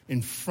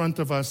in front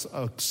of us,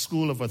 a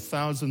school of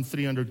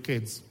 1,300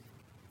 kids.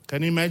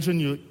 Can you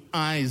imagine your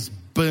eyes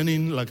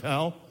burning like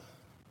hell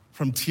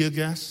from tear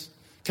gas?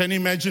 Can you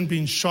imagine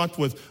being shot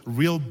with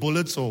real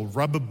bullets or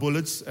rubber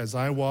bullets, as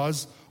I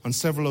was on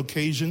several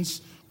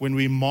occasions when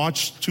we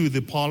marched to the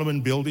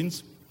Parliament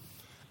buildings?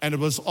 And it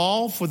was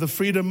all for the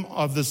freedom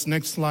of this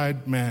next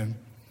slide man,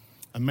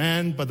 a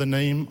man by the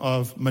name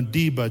of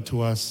Madiba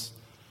to us,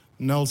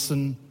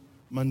 Nelson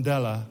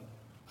Mandela,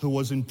 who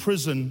was in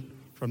prison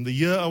from the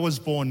year I was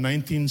born,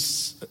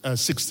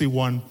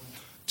 1961,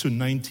 to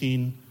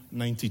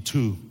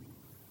 1992.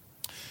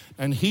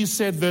 And he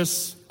said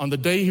this on the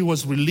day he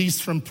was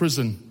released from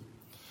prison.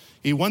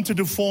 He wanted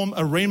to form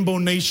a rainbow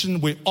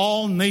nation where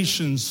all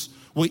nations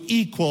were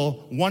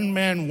equal, one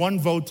man, one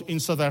vote in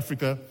South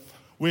Africa,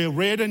 where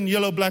red and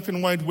yellow, black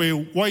and white, where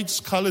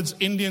whites, coloreds,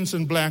 Indians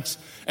and blacks,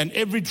 and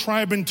every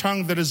tribe and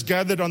tongue that is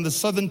gathered on the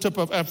southern tip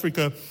of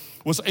Africa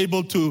was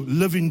able to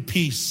live in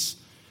peace.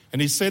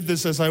 And he said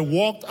this: as I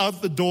walked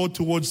out the door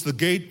towards the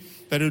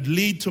gate that would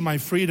lead to my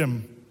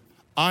freedom,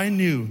 I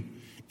knew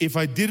if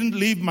I didn't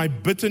leave my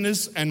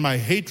bitterness and my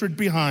hatred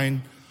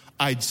behind,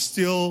 I'd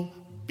still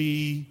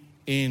be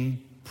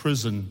in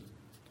prison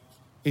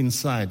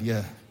inside.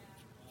 Yeah.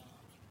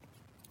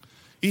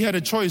 He had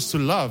a choice to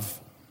love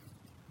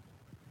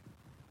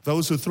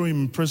those who threw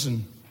him in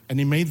prison, and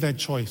he made that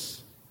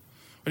choice.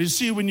 But you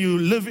see, when you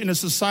live in a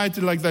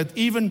society like that,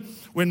 even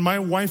when my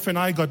wife and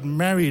I got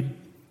married,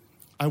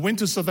 I went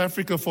to South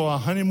Africa for a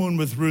honeymoon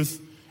with Ruth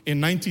in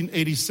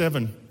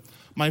 1987.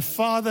 My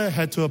father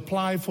had to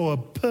apply for a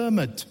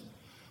permit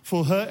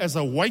for her as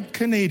a white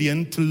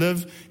Canadian to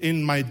live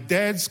in my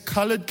dad's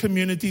colored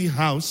community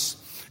house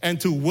and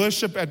to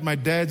worship at my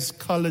dad's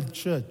colored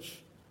church.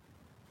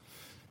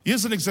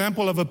 Here's an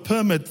example of a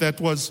permit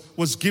that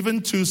was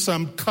given to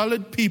some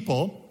colored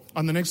people,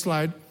 on the next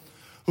slide,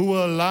 who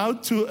were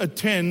allowed to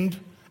attend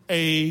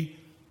a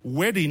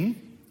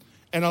wedding.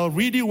 And I'll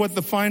read you what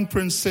the fine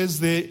print says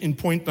there in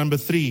point number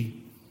 3.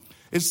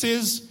 It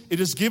says, it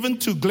is given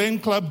to Glen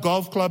Club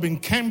Golf Club in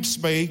Camps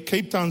Bay,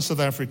 Cape Town, South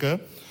Africa,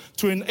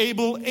 to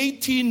enable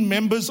 18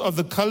 members of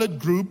the colored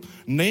group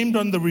named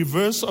on the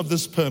reverse of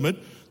this permit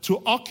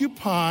to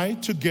occupy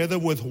together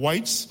with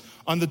whites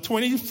on the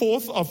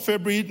 24th of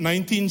February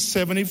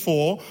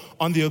 1974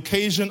 on the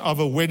occasion of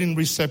a wedding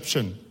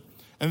reception.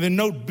 And then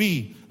note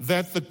B,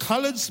 that the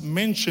coloreds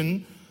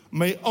mentioned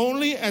may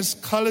only as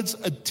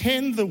coloreds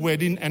attend the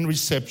wedding and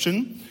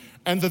reception,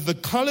 and that the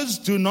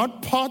coloreds do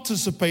not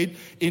participate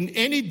in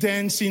any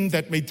dancing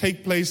that may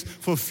take place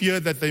for fear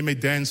that they may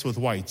dance with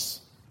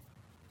whites.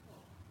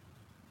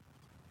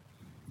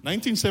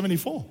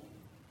 1974.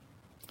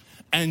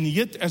 And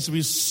yet, as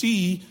we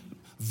see,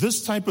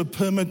 this type of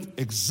permit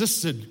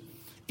existed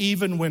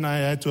even when I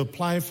had to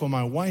apply for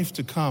my wife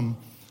to come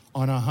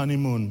on our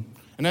honeymoon.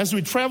 And as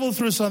we traveled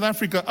through South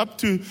Africa up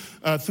to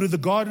through the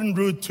Garden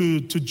Route to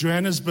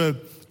Johannesburg,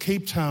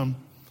 Cape Town,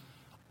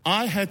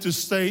 I had to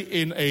stay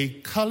in a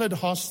colored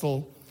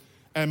hostel,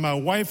 and my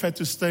wife had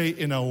to stay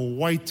in a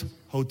white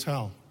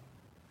hotel.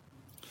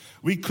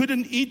 We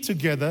couldn't eat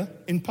together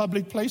in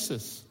public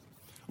places.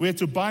 We had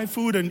to buy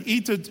food and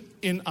eat it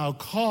in our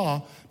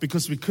car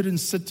because we couldn't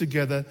sit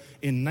together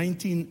in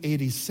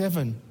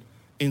 1987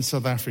 in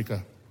South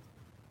Africa.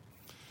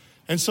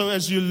 And so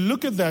as you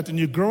look at that and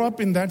you grow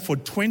up in that for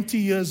 20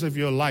 years of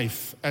your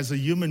life as a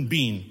human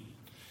being,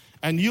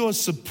 and you are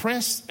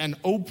suppressed and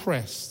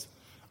oppressed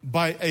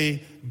by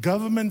a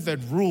government that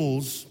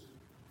rules,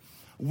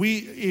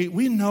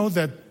 we know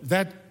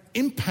that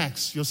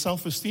impacts your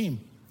self-esteem.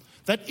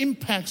 That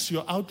impacts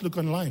your outlook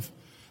on life.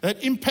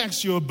 That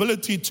impacts your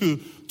ability to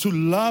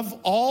love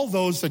all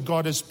those that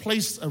God has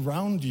placed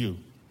around you.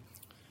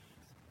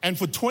 And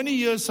for 20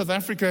 years, South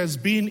Africa has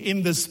been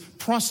in this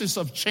process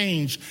of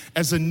change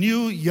as a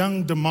new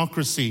young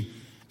democracy.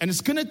 And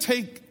it's going to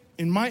take,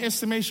 in my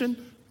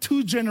estimation,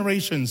 2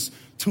 generations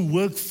to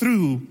work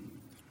through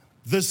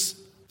this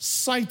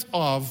sight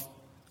of,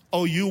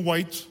 oh, you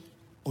white,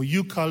 or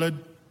you colored,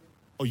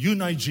 or you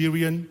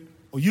Nigerian,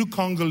 or you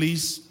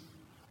Congolese,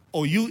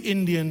 or you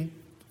Indian,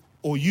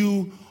 or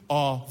you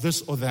are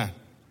this or that.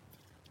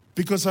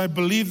 Because I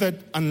believe that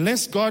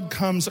unless God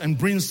comes and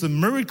brings the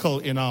miracle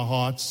in our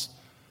hearts,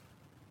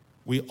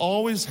 we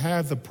always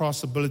have the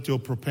possibility or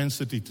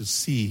propensity to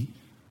see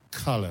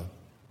color.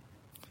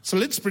 So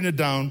let's bring it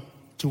down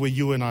to where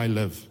you and I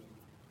live.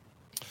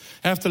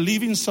 After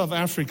leaving South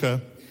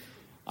Africa,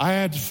 I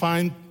had to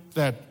find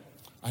that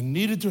I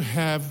needed to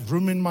have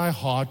room in my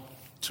heart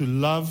to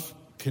love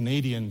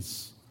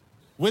Canadians.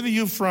 Whether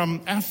you're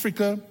from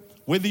Africa,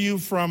 whether you're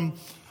from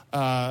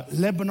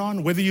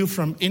Lebanon, whether you're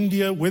from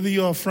India, whether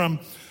you're from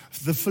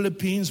the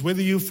Philippines,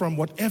 whether you're from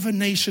whatever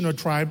nation or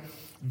tribe,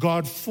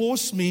 God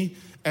forced me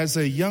as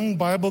a young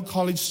Bible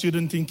college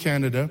student in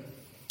Canada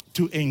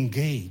to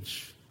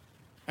engage.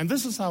 And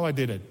this is how I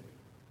did it.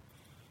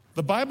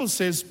 The Bible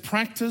says,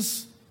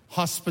 practice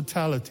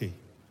hospitality.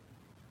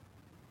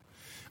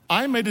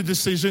 I made a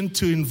decision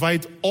to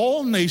invite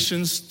all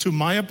nations to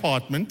my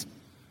apartment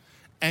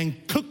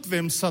and cook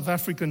them South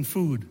African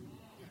food.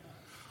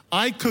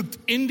 I cooked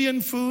Indian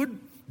food,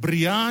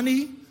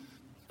 biryani,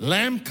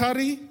 lamb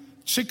curry,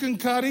 chicken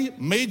curry,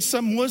 made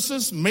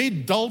samosas,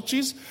 made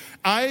dolces.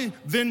 I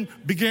then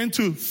began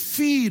to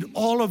feed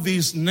all of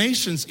these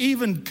nations,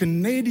 even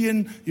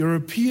Canadian,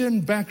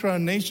 European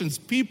background nations,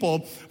 people,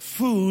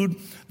 food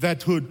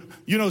that would,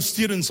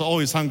 students are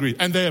always hungry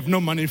and they have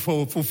no money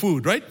for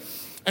food, right?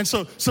 And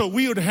so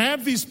we would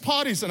have these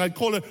parties, and I'd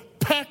call it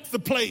pack the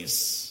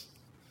place.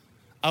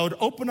 I would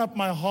open up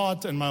my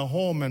heart and my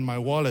home and my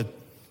wallet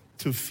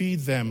to feed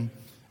them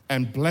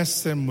and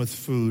bless them with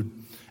food.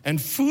 And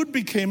food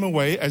became a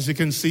way, as you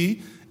can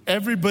see,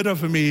 every bit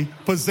of me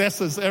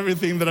possesses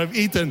everything that I've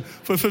eaten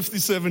for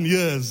 57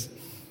 years.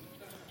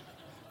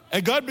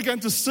 And God began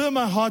to stir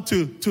my heart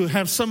to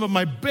have some of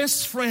my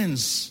best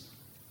friends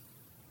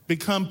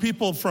become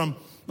people from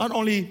not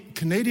only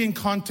Canadian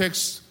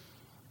context,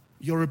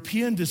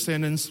 European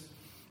descendants,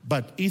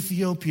 but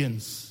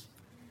Ethiopians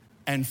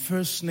and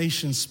First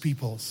Nations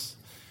peoples.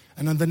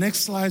 And on the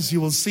next slides,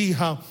 you will see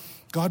how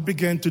God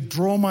began to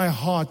draw my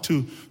heart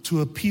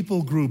to a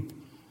people group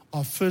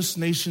of First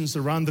Nations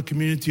around the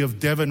community of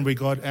Devon, where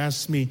God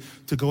asked me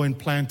to go and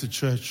plant a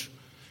church.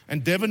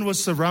 And Devon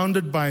was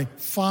surrounded by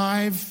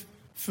 5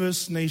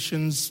 First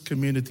Nations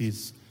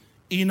communities: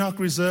 Enoch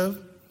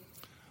Reserve,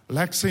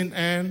 Lac St.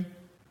 Anne,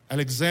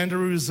 Alexandra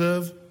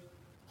Reserve,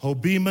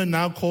 Hobima,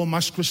 now called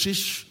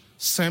Mashquashish,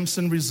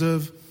 Samson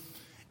Reserve.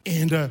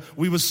 And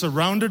we were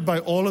surrounded by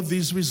all of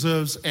these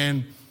reserves,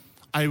 and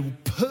I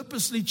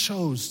purposely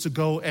chose to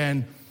go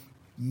and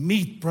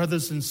meet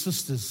brothers and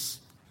sisters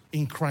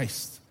in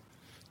Christ,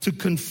 to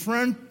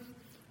confront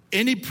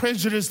any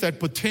prejudice that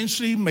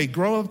potentially may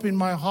grow up in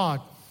my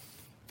heart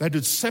that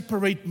would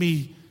separate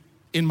me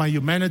in my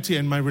humanity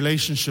and my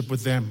relationship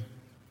with them.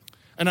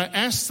 And I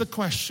asked the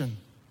question,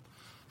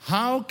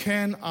 how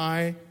can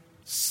I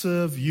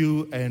serve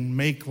you and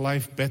make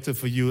life better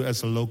for you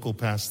as a local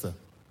pastor?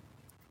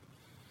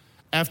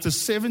 After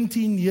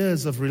 17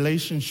 years of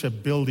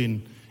relationship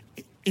building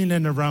in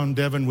and around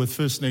Devon with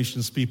First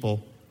Nations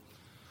people,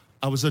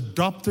 I was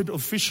adopted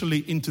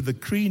officially into the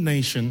Cree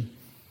Nation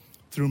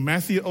through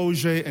Matthew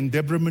Auger and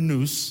Deborah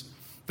Manus.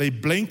 They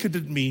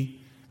blanketed me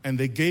and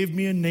they gave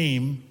me a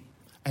name,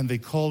 and they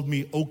called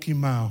me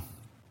Okimau,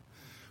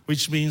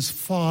 which means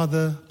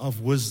Father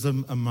of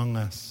Wisdom among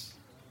us.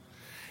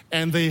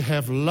 And they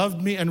have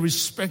loved me and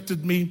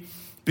respected me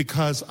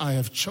because I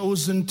have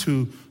chosen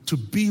to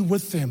be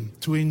with them,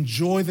 to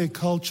enjoy their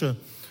culture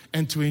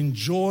and to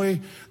enjoy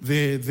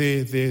their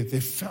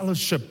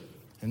fellowship.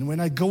 And when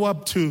I go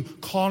up to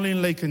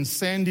Carling Lake and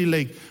Sandy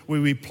Lake,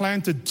 where we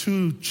planted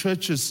 2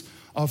 churches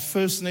of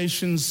First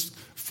Nations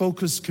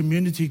focused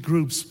community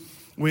groups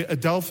where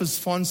Adolphus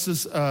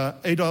Fonsis,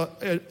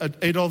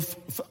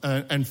 Adolf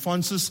and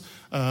Fonsis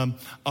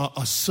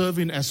are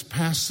serving as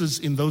pastors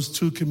in those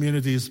two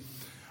communities.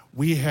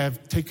 We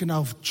have taken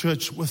our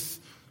church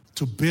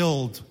to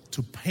build,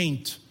 to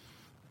paint,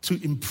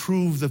 to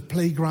improve the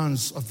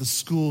playgrounds of the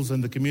schools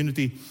and the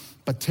community,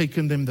 but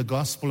taken them the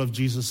gospel of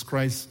Jesus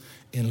Christ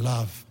in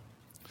love.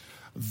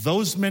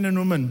 Those men and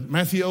women,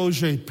 Matthew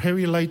Auger,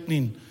 Perry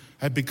Lightning,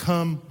 have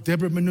become,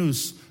 Deborah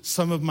Manus,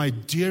 some of my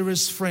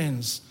dearest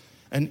friends.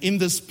 And in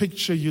this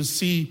picture, you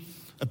see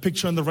a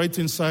picture on the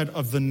right-hand side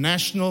of the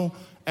National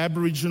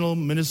Aboriginal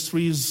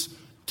Ministries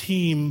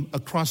team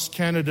across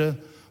Canada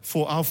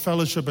for our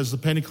fellowship as the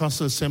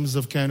Pentecostal Assemblies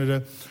of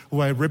Canada,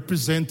 who I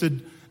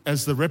represented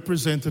as the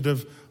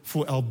representative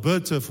for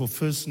Alberta for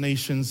First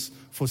Nations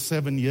for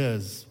 7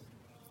 years.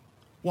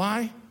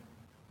 Why?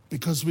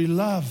 Because we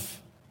love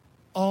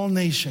all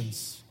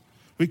nations.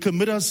 We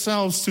commit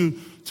ourselves to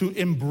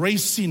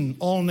embracing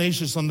all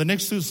nations. On the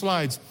next two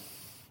slides,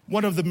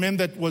 one of the men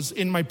that was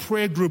in my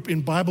prayer group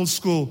in Bible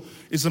school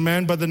is a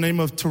man by the name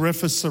of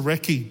Terefus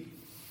Sareki.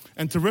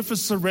 And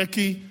Terefus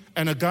Sareki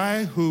and a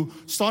guy who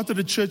started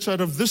a church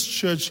out of this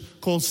church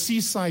called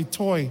Seaside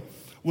Toy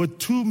were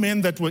two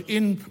men that were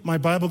in my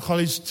Bible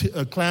college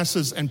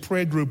classes and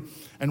prayer group.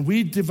 And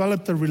we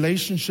developed a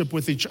relationship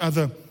with each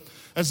other.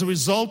 As a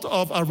result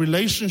of our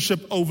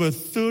relationship over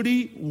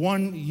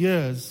 31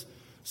 years,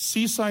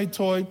 Seaside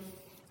Toy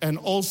and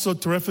also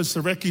Terefus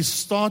Sareki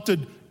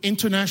started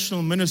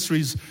international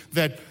ministries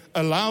that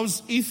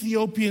allows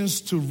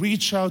Ethiopians to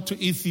reach out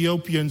to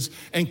Ethiopians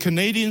and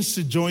Canadians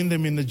to join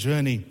them in the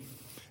journey.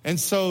 And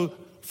so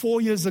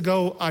 4 years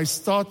ago, I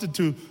started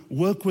to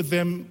work with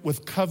them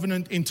with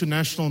Covenant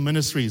International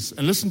Ministries.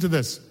 And listen to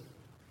this.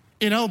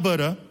 In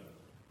Alberta,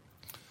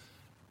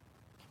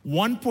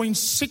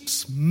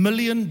 $1.6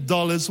 million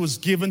was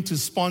given to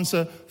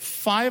sponsor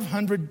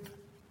 500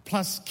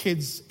 plus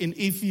kids in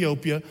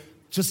Ethiopia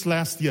just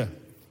last year.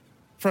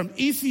 From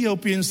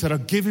Ethiopians that are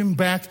giving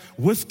back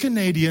with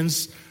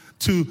Canadians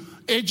to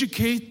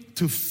educate,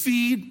 to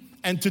feed,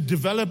 and to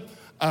develop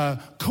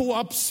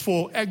co-ops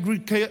for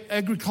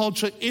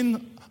agriculture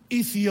in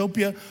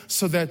Ethiopia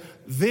so that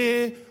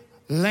their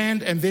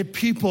land and their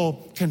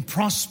people can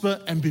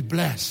prosper and be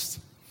blessed.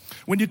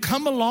 When you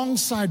come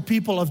alongside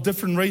people of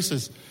different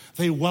races,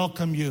 they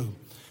welcome you.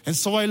 And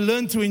so I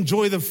learned to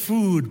enjoy the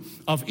food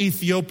of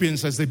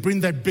Ethiopians as they bring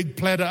that big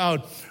platter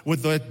out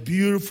with that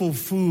beautiful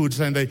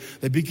foods, and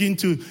they begin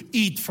to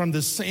eat from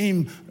the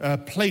same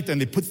plate, and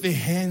they put their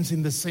hands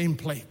in the same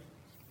plate.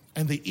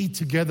 And they eat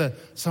together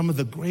some of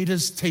the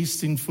greatest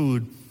tasting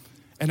food.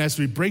 And as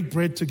we break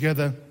bread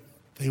together,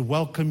 they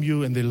welcome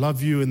you and they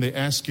love you and they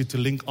ask you to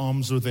link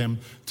arms with them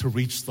to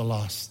reach the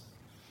lost.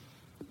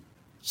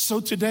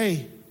 So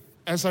today,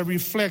 as I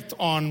reflect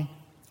on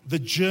the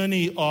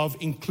journey of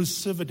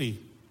inclusivity,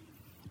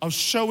 of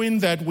showing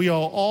that we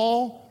are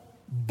all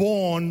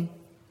born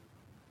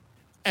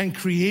and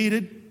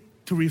created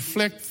to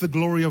reflect the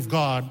glory of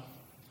God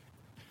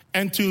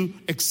and to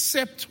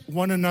accept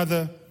one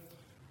another,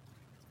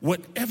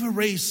 whatever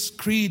race,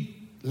 creed,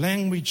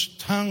 language,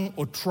 tongue,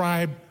 or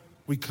tribe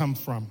we come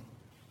from.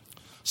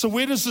 So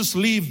where does this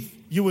leave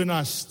you and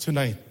us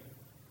tonight?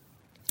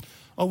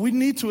 Oh, we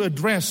need to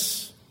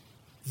address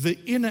the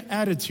inner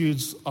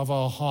attitudes of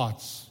our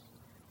hearts.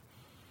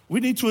 We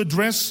need to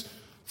address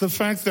the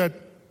fact that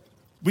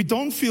we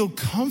don't feel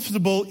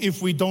comfortable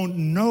if we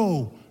don't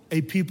know a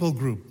people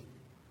group.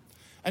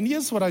 And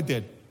here's what I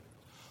did.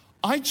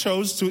 I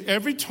chose to,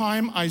 every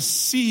time I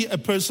see a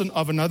person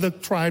of another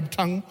tribe,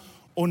 tongue,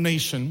 or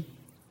nation,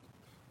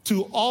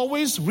 to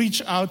always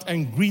reach out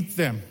and greet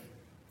them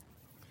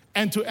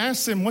and to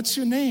ask them, what's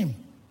your name?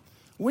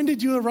 When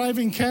did you arrive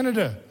in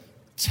Canada?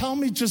 Tell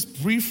me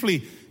just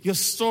briefly your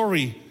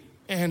story,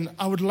 and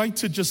I would like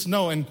to just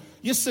know. And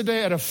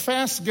yesterday at a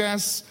fast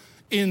gas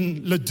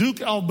in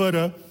Leduc,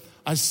 Alberta,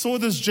 I saw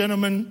this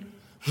gentleman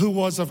who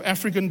was of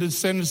African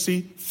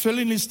descendancy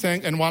filling his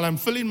tank, and while I'm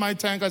filling my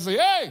tank, I say,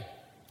 hey,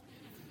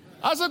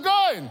 how's it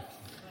going?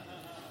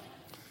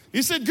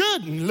 He said,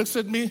 good. And he looks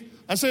at me.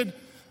 I said,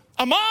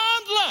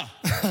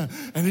 Amandla.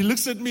 And he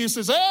looks at me and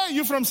says, hey,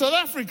 you from South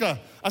Africa?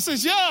 I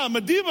says, yeah,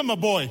 Madiba, my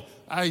boy.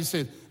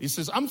 He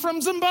says, I'm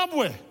from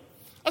Zimbabwe.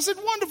 I said,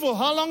 wonderful.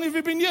 How long have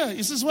you been here?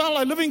 He says, well,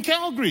 I live in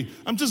Calgary.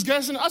 I'm just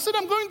guessing. I said,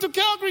 I'm going to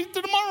Calgary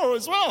tomorrow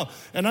as well,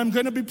 and I'm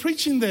going to be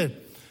preaching there.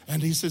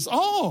 And he says,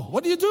 oh,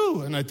 what do you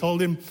do? And I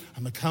told him,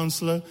 I'm a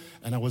counselor,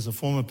 and I was a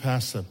former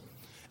pastor.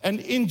 And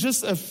in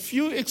just a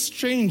few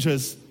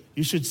exchanges,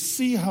 you should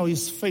see how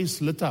his face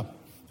lit up,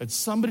 that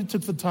somebody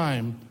took the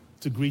time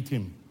to greet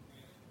him.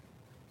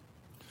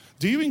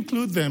 Do you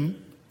include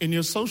them in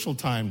your social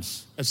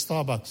times at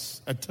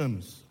Starbucks, at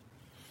Tim's?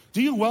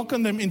 Do you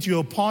welcome them into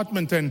your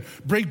apartment and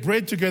break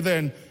bread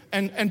together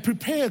and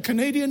prepare a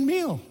Canadian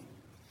meal?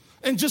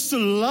 And just to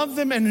love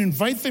them and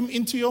invite them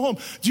into your home.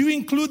 Do you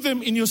include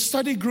them in your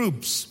study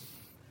groups?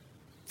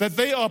 That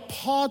they are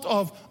part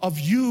of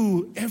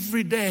you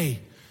every day.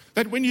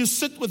 That when you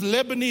sit with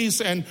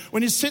Lebanese and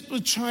when you sit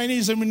with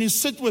Chinese and when you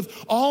sit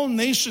with all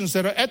nations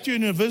that are at your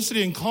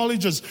university and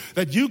colleges,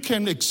 that you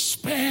can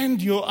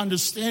expand your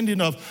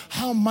understanding of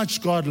how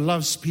much God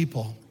loves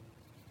people.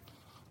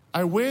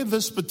 I wear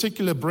this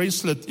particular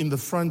bracelet in the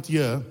front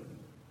ear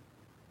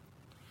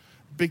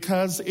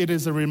because it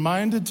is a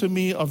reminder to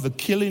me of the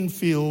killing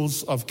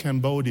fields of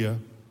Cambodia.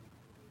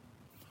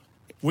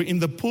 We're in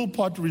the Pol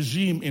Pot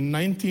regime in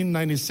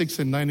 1996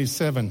 and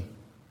 97.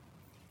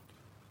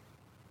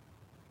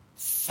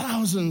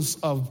 Thousands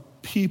of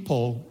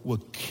people were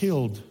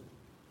killed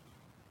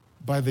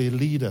by their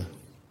leader.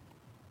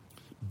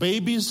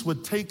 Babies were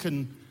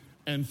taken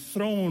and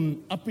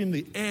thrown up in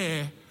the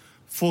air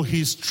for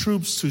his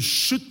troops to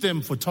shoot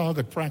them for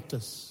target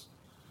practice.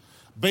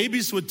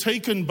 Babies were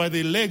taken by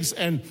their legs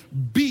and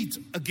beat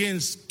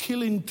against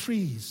killing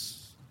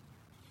trees.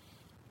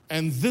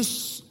 And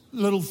this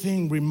little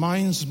thing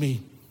reminds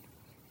me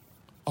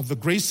of the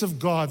grace of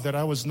God that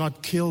I was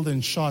not killed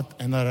and shot,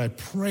 and that I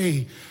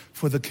pray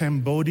for the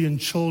Cambodian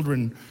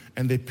children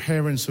and their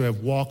parents who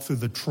have walked through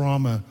the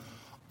trauma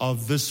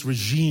of this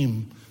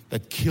regime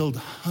that killed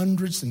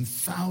hundreds and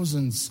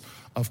thousands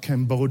of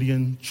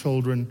Cambodian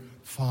children,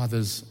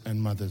 fathers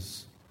and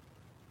mothers.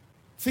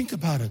 Think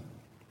about it.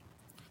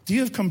 Do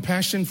you have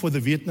compassion for the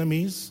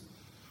Vietnamese,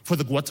 for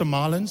the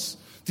Guatemalans?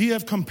 Do you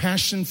have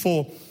compassion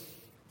for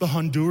the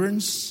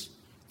Hondurans?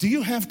 Do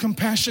you have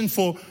compassion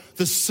for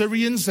the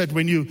Syrians, that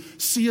when you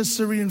see a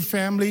Syrian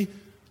family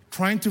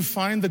trying to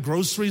find the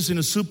groceries in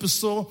a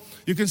superstore,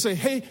 you can say,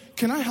 hey,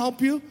 can I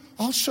help you?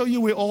 I'll show you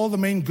where all the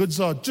main goods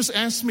are. Just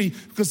ask me,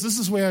 because this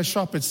is where I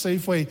shop at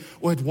Safeway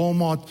or at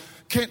Walmart.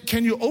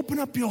 Can you open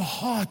up your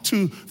heart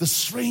to the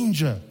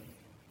stranger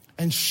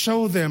and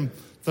show them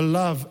the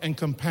love and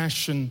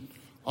compassion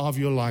of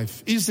your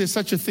life? Is there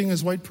such a thing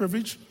as white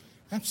privilege?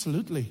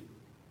 Absolutely.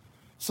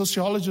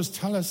 Sociologists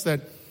tell us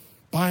that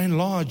by and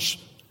large,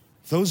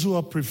 those who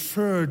are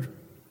preferred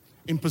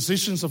in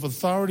positions of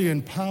authority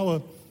and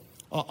power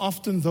are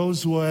often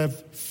those who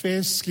have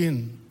fair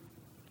skin.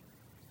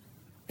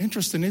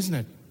 Interesting, isn't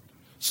it?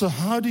 So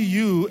how do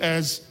you,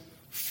 as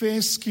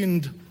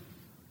fair-skinned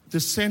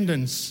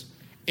descendants,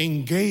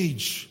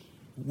 engage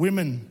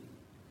women,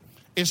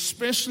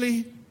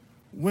 especially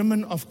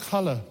women of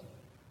color,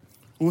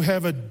 who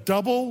have a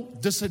double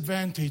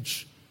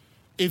disadvantage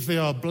if they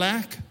are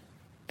black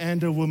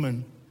and a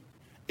woman,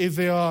 if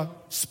they are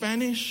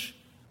Spanish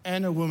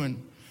and a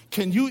woman?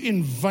 Can you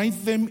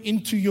invite them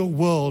into your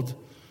world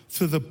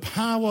through the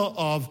power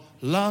of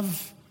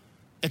love,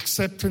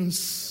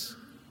 acceptance,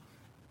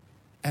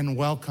 and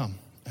welcome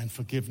and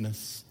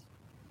forgiveness?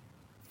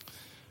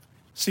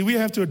 See, we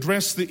have to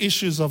address the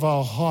issues of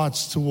our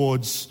hearts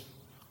towards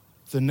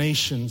the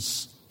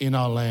nations in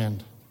our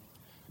land.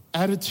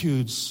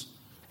 Attitudes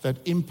that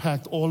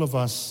impact all of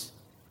us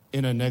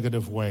in a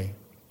negative way.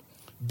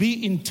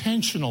 Be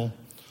intentional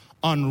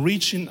on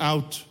reaching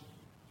out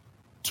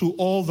to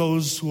all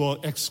those who are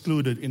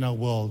excluded in our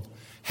world.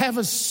 Have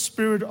a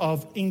spirit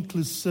of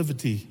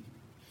inclusivity.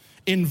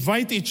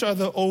 Invite each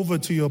other over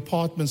to your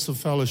apartments of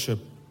fellowship.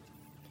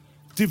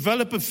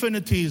 Develop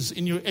affinities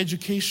in your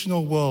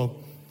educational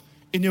world,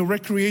 in your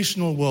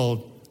recreational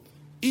world.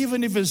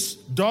 Even if it's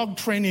dog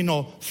training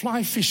or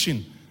fly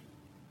fishing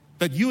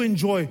that you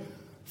enjoy,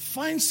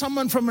 find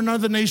someone from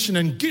another nation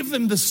and give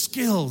them the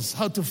skills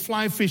how to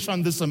fly fish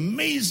on this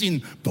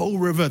amazing Bow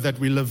River that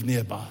we live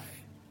nearby.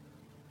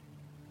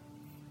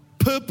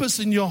 Purpose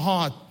in your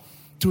heart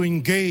to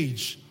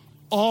engage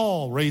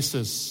all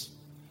races,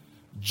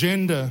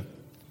 gender,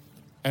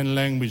 and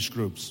language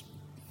groups.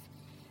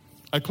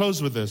 I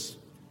close with this.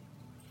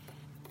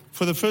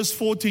 For the first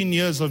 14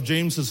 years of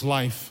James's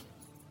life,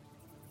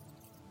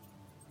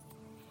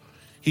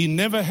 he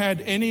never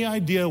had any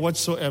idea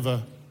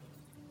whatsoever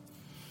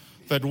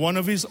that one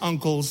of his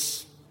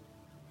uncles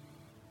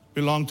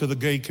belonged to the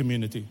gay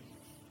community.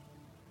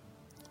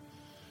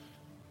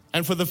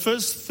 And for the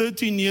first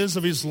 13 years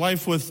of his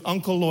life with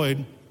Uncle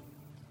Lloyd,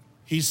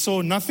 he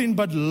saw nothing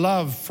but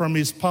love from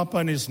his papa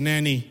and his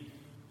nanny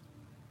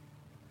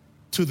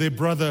to their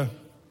brother.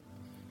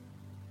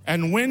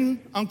 And when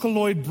Uncle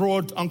Lloyd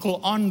brought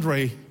Uncle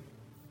Andre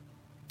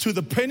to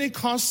the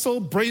Pentecostal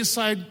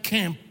Braeside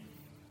camp,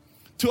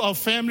 to our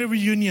family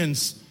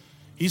reunions,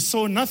 he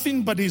saw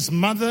nothing but his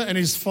mother and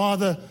his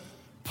father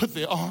put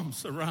their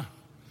arms around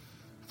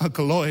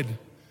Uncle Lloyd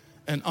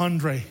and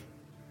Andre.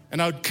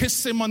 And I would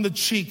kiss them on the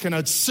cheek, and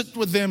I'd sit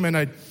with them, and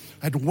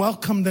I'd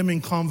welcome them in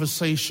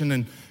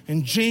conversation.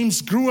 And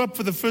James grew up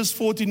for the first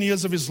 14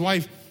 years of his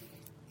life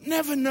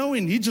never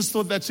knowing. He just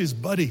thought that's his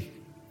buddy.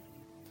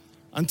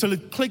 Until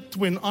it clicked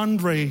when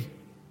Andre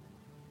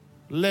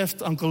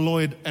left Uncle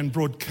Lloyd and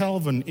brought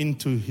Calvin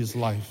into his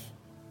life,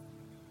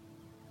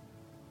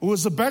 who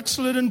was a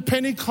backslidden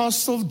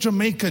Pentecostal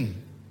Jamaican.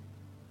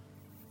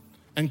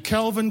 And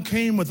Calvin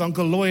came with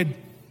Uncle Lloyd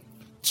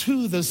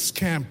to this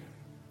camp.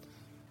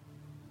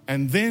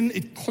 And then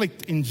it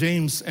clicked in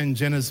James and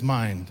Jenna's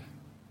mind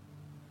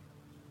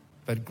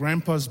that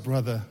Grandpa's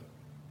brother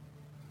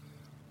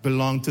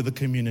belonged to the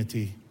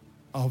community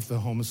of the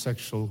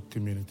homosexual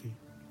community.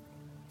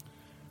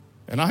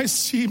 And I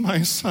see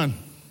my son.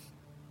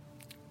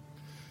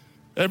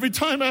 Every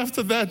time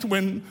after that,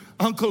 when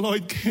Uncle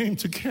Lloyd came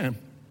to camp,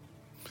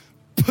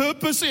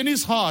 purpose in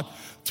his heart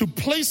to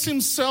place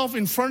himself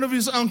in front of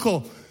his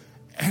uncle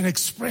and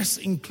express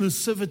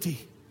inclusivity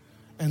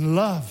and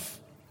love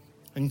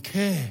and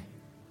care.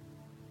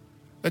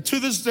 That to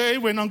this day,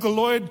 when Uncle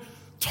Lloyd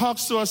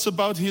talks to us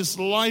about his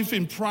life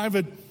in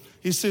private,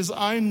 he says,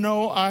 I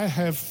know I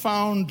have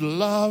found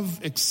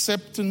love,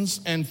 acceptance,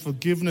 and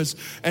forgiveness.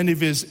 And if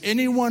there's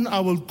anyone I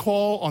will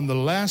call on the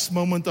last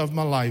moment of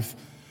my life,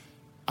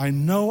 I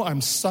know I'm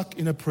stuck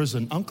in a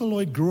prison. Uncle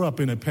Lloyd grew up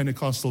in a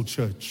Pentecostal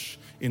church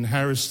in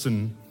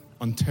Harrison,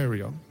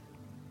 Ontario.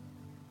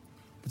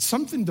 But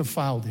something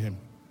defiled him.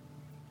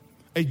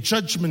 A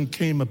judgment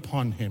came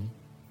upon him,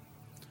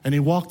 and he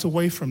walked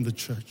away from the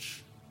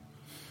church.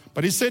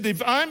 But he said,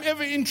 if I'm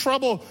ever in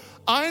trouble,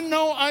 I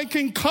know I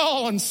can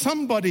call on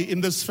somebody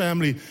in this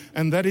family,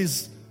 and that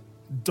is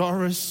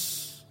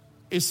Doris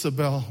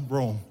Isabel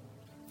Rome,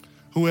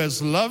 who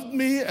has loved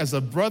me as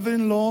a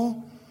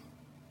brother-in-law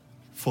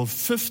for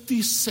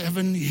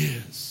 57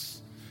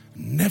 years,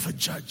 never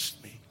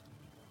judged me.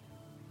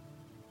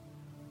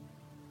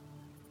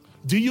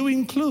 Do you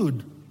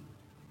include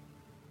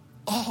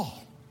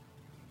all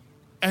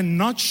and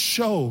not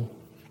show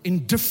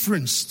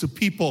indifference to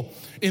people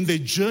in their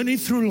journey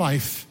through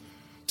life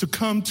to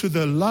come to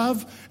the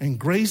love and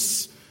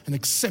grace and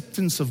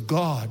acceptance of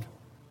God?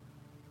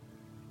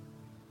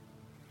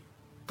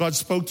 God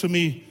spoke to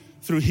me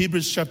through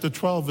Hebrews chapter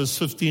 12, verse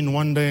 15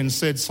 one day and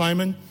said,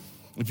 Simon,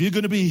 if you're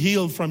going to be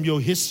healed from your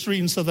history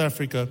in South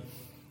Africa,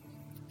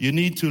 you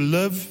need to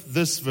live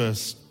this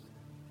verse.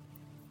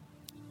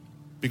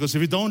 Because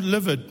if you don't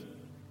live it,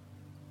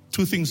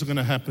 two things are going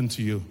to happen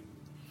to you.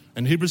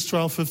 And Hebrews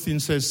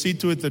 12:15 says, see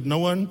to it that no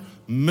one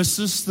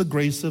misses the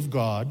grace of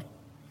God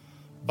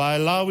by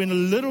allowing a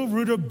little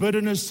root of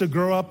bitterness to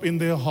grow up in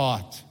their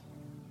heart.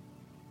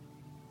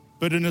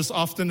 Bitterness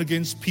often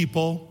against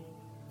people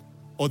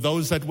or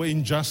those that were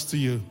unjust to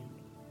you.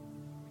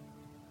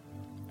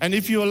 And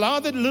if you allow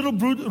that little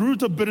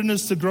root of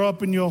bitterness to grow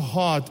up in your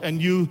heart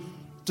and you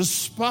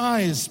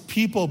despise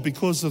people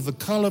because of the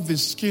color of their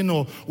skin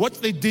or what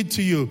they did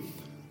to you,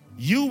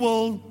 you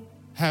will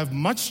have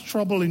much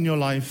trouble in your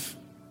life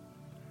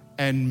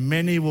and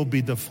many will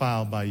be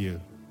defiled by you.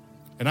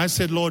 And I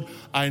said, Lord,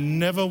 I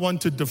never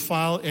want to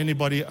defile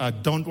anybody. I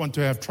don't want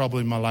to have trouble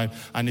in my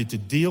life. I need to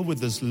deal with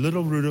this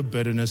little root of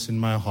bitterness in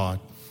my heart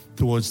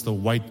towards the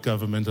white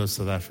government of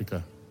South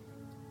Africa.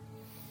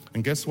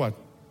 And guess what?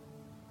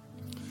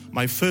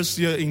 My first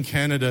year in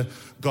Canada,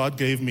 God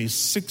gave me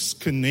 6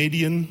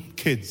 Canadian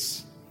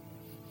kids.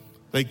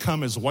 They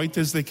come as white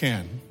as they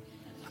can.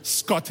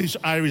 Scottish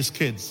Irish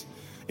kids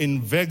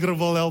in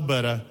Vegreville,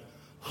 Alberta,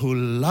 who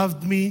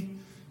loved me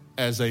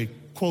as a,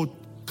 quote,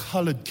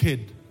 colored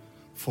kid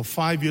for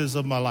 5 years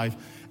of my life.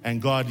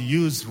 And God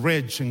used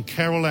Reg and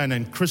Caroline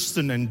and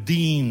Kristen and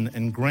Dean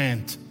and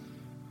Grant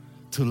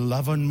to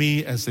love on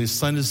me as a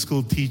Sunday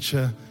school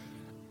teacher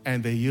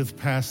and a youth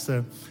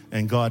pastor.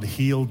 And God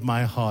healed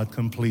my heart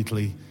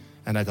completely.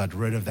 And I got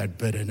rid of that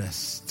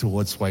bitterness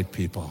towards white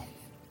people.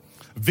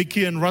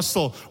 Vicky and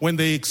Russell, when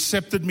they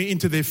accepted me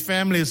into their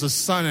family as a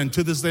son, and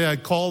to this day I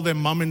call them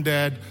Mom and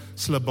Dad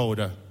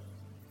Sloboda.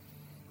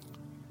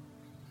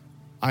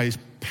 I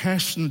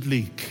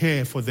passionately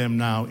care for them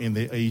now in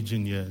their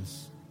aging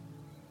years,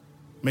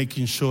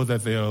 making sure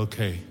that they're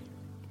okay.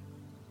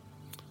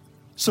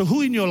 So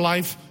who in your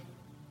life,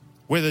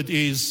 whether it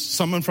is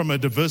someone from a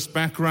diverse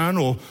background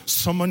or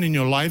someone in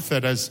your life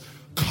that has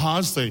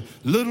caused a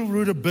little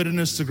root of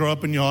bitterness to grow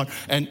up in your heart,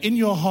 and in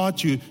your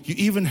heart you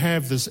even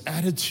have this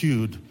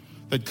attitude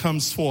that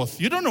comes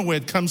forth. You don't know where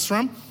it comes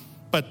from,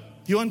 but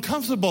you're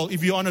uncomfortable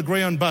if you're on a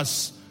Greyhound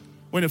bus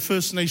when a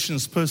First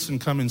Nations person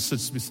comes and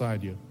sits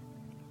beside you.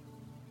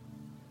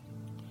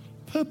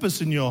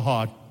 Purpose in your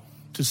heart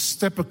to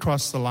step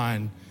across the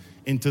line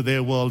into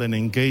their world and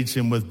engage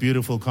them with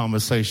beautiful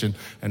conversation,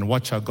 and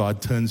watch how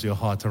God turns your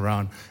heart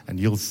around and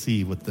you'll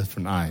see with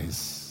different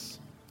eyes.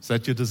 Is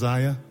that your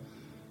desire?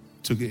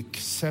 To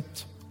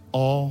accept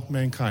all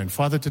mankind.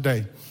 Father,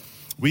 today,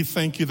 we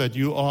thank you that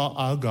you are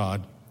our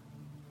God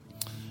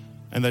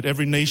and that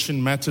every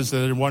nation matters,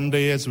 that one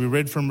day, as we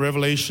read from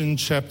Revelation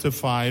chapter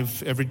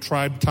 5, every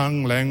tribe,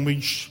 tongue,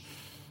 language,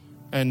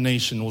 and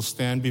nation will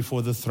stand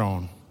before the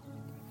throne.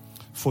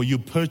 For you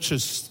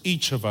purchased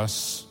each of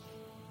us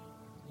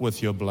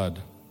with your blood.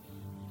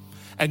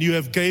 And you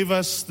have gave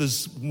us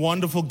this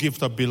wonderful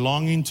gift of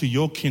belonging to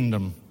your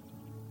kingdom.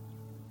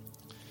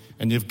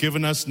 And you've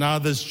given us now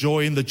this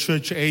joy in the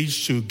church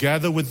age to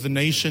gather with the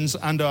nations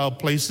under our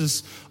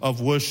places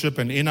of worship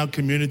and in our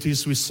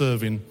communities we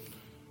serve in,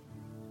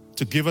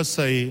 to give us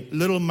a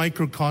little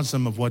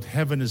microcosm of what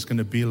heaven is going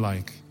to be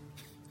like.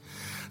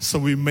 So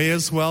we may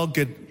as well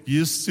get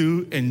used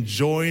to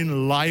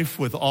enjoying life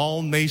with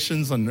all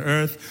nations on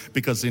earth,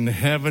 because in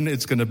heaven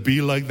it's going to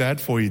be like that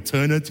for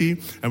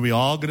eternity. And we're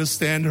all going to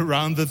stand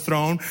around the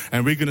throne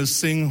and we're going to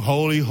sing,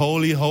 holy,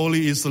 holy,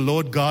 holy is the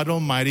Lord God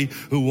Almighty,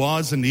 who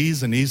was and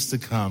is to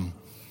come.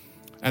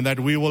 and that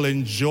we will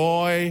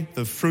enjoy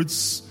the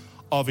fruits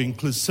of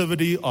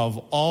inclusivity of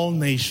all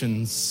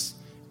nations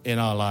in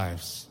our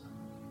lives.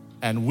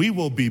 And we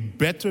will be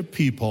better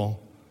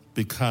people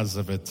because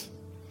of it.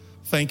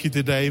 Thank you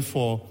today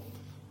for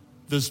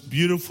this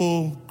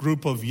beautiful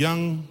group of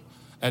young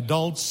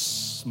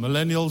adults,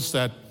 millennials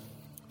that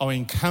are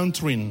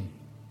encountering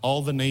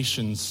all the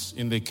nations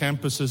in their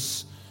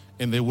campuses,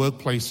 in their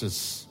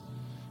workplaces.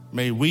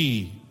 May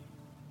we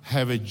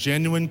have a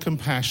genuine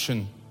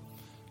compassion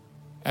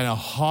and a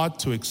heart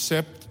to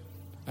accept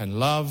and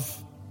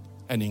love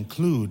and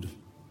include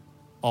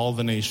all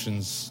the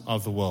nations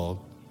of the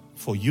world,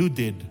 for you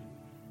did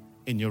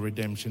in your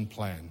redemption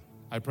plan.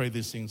 I pray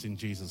these things in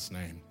Jesus'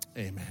 name.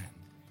 Amen.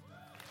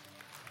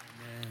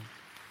 Amen.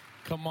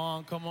 Come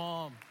on, come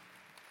on.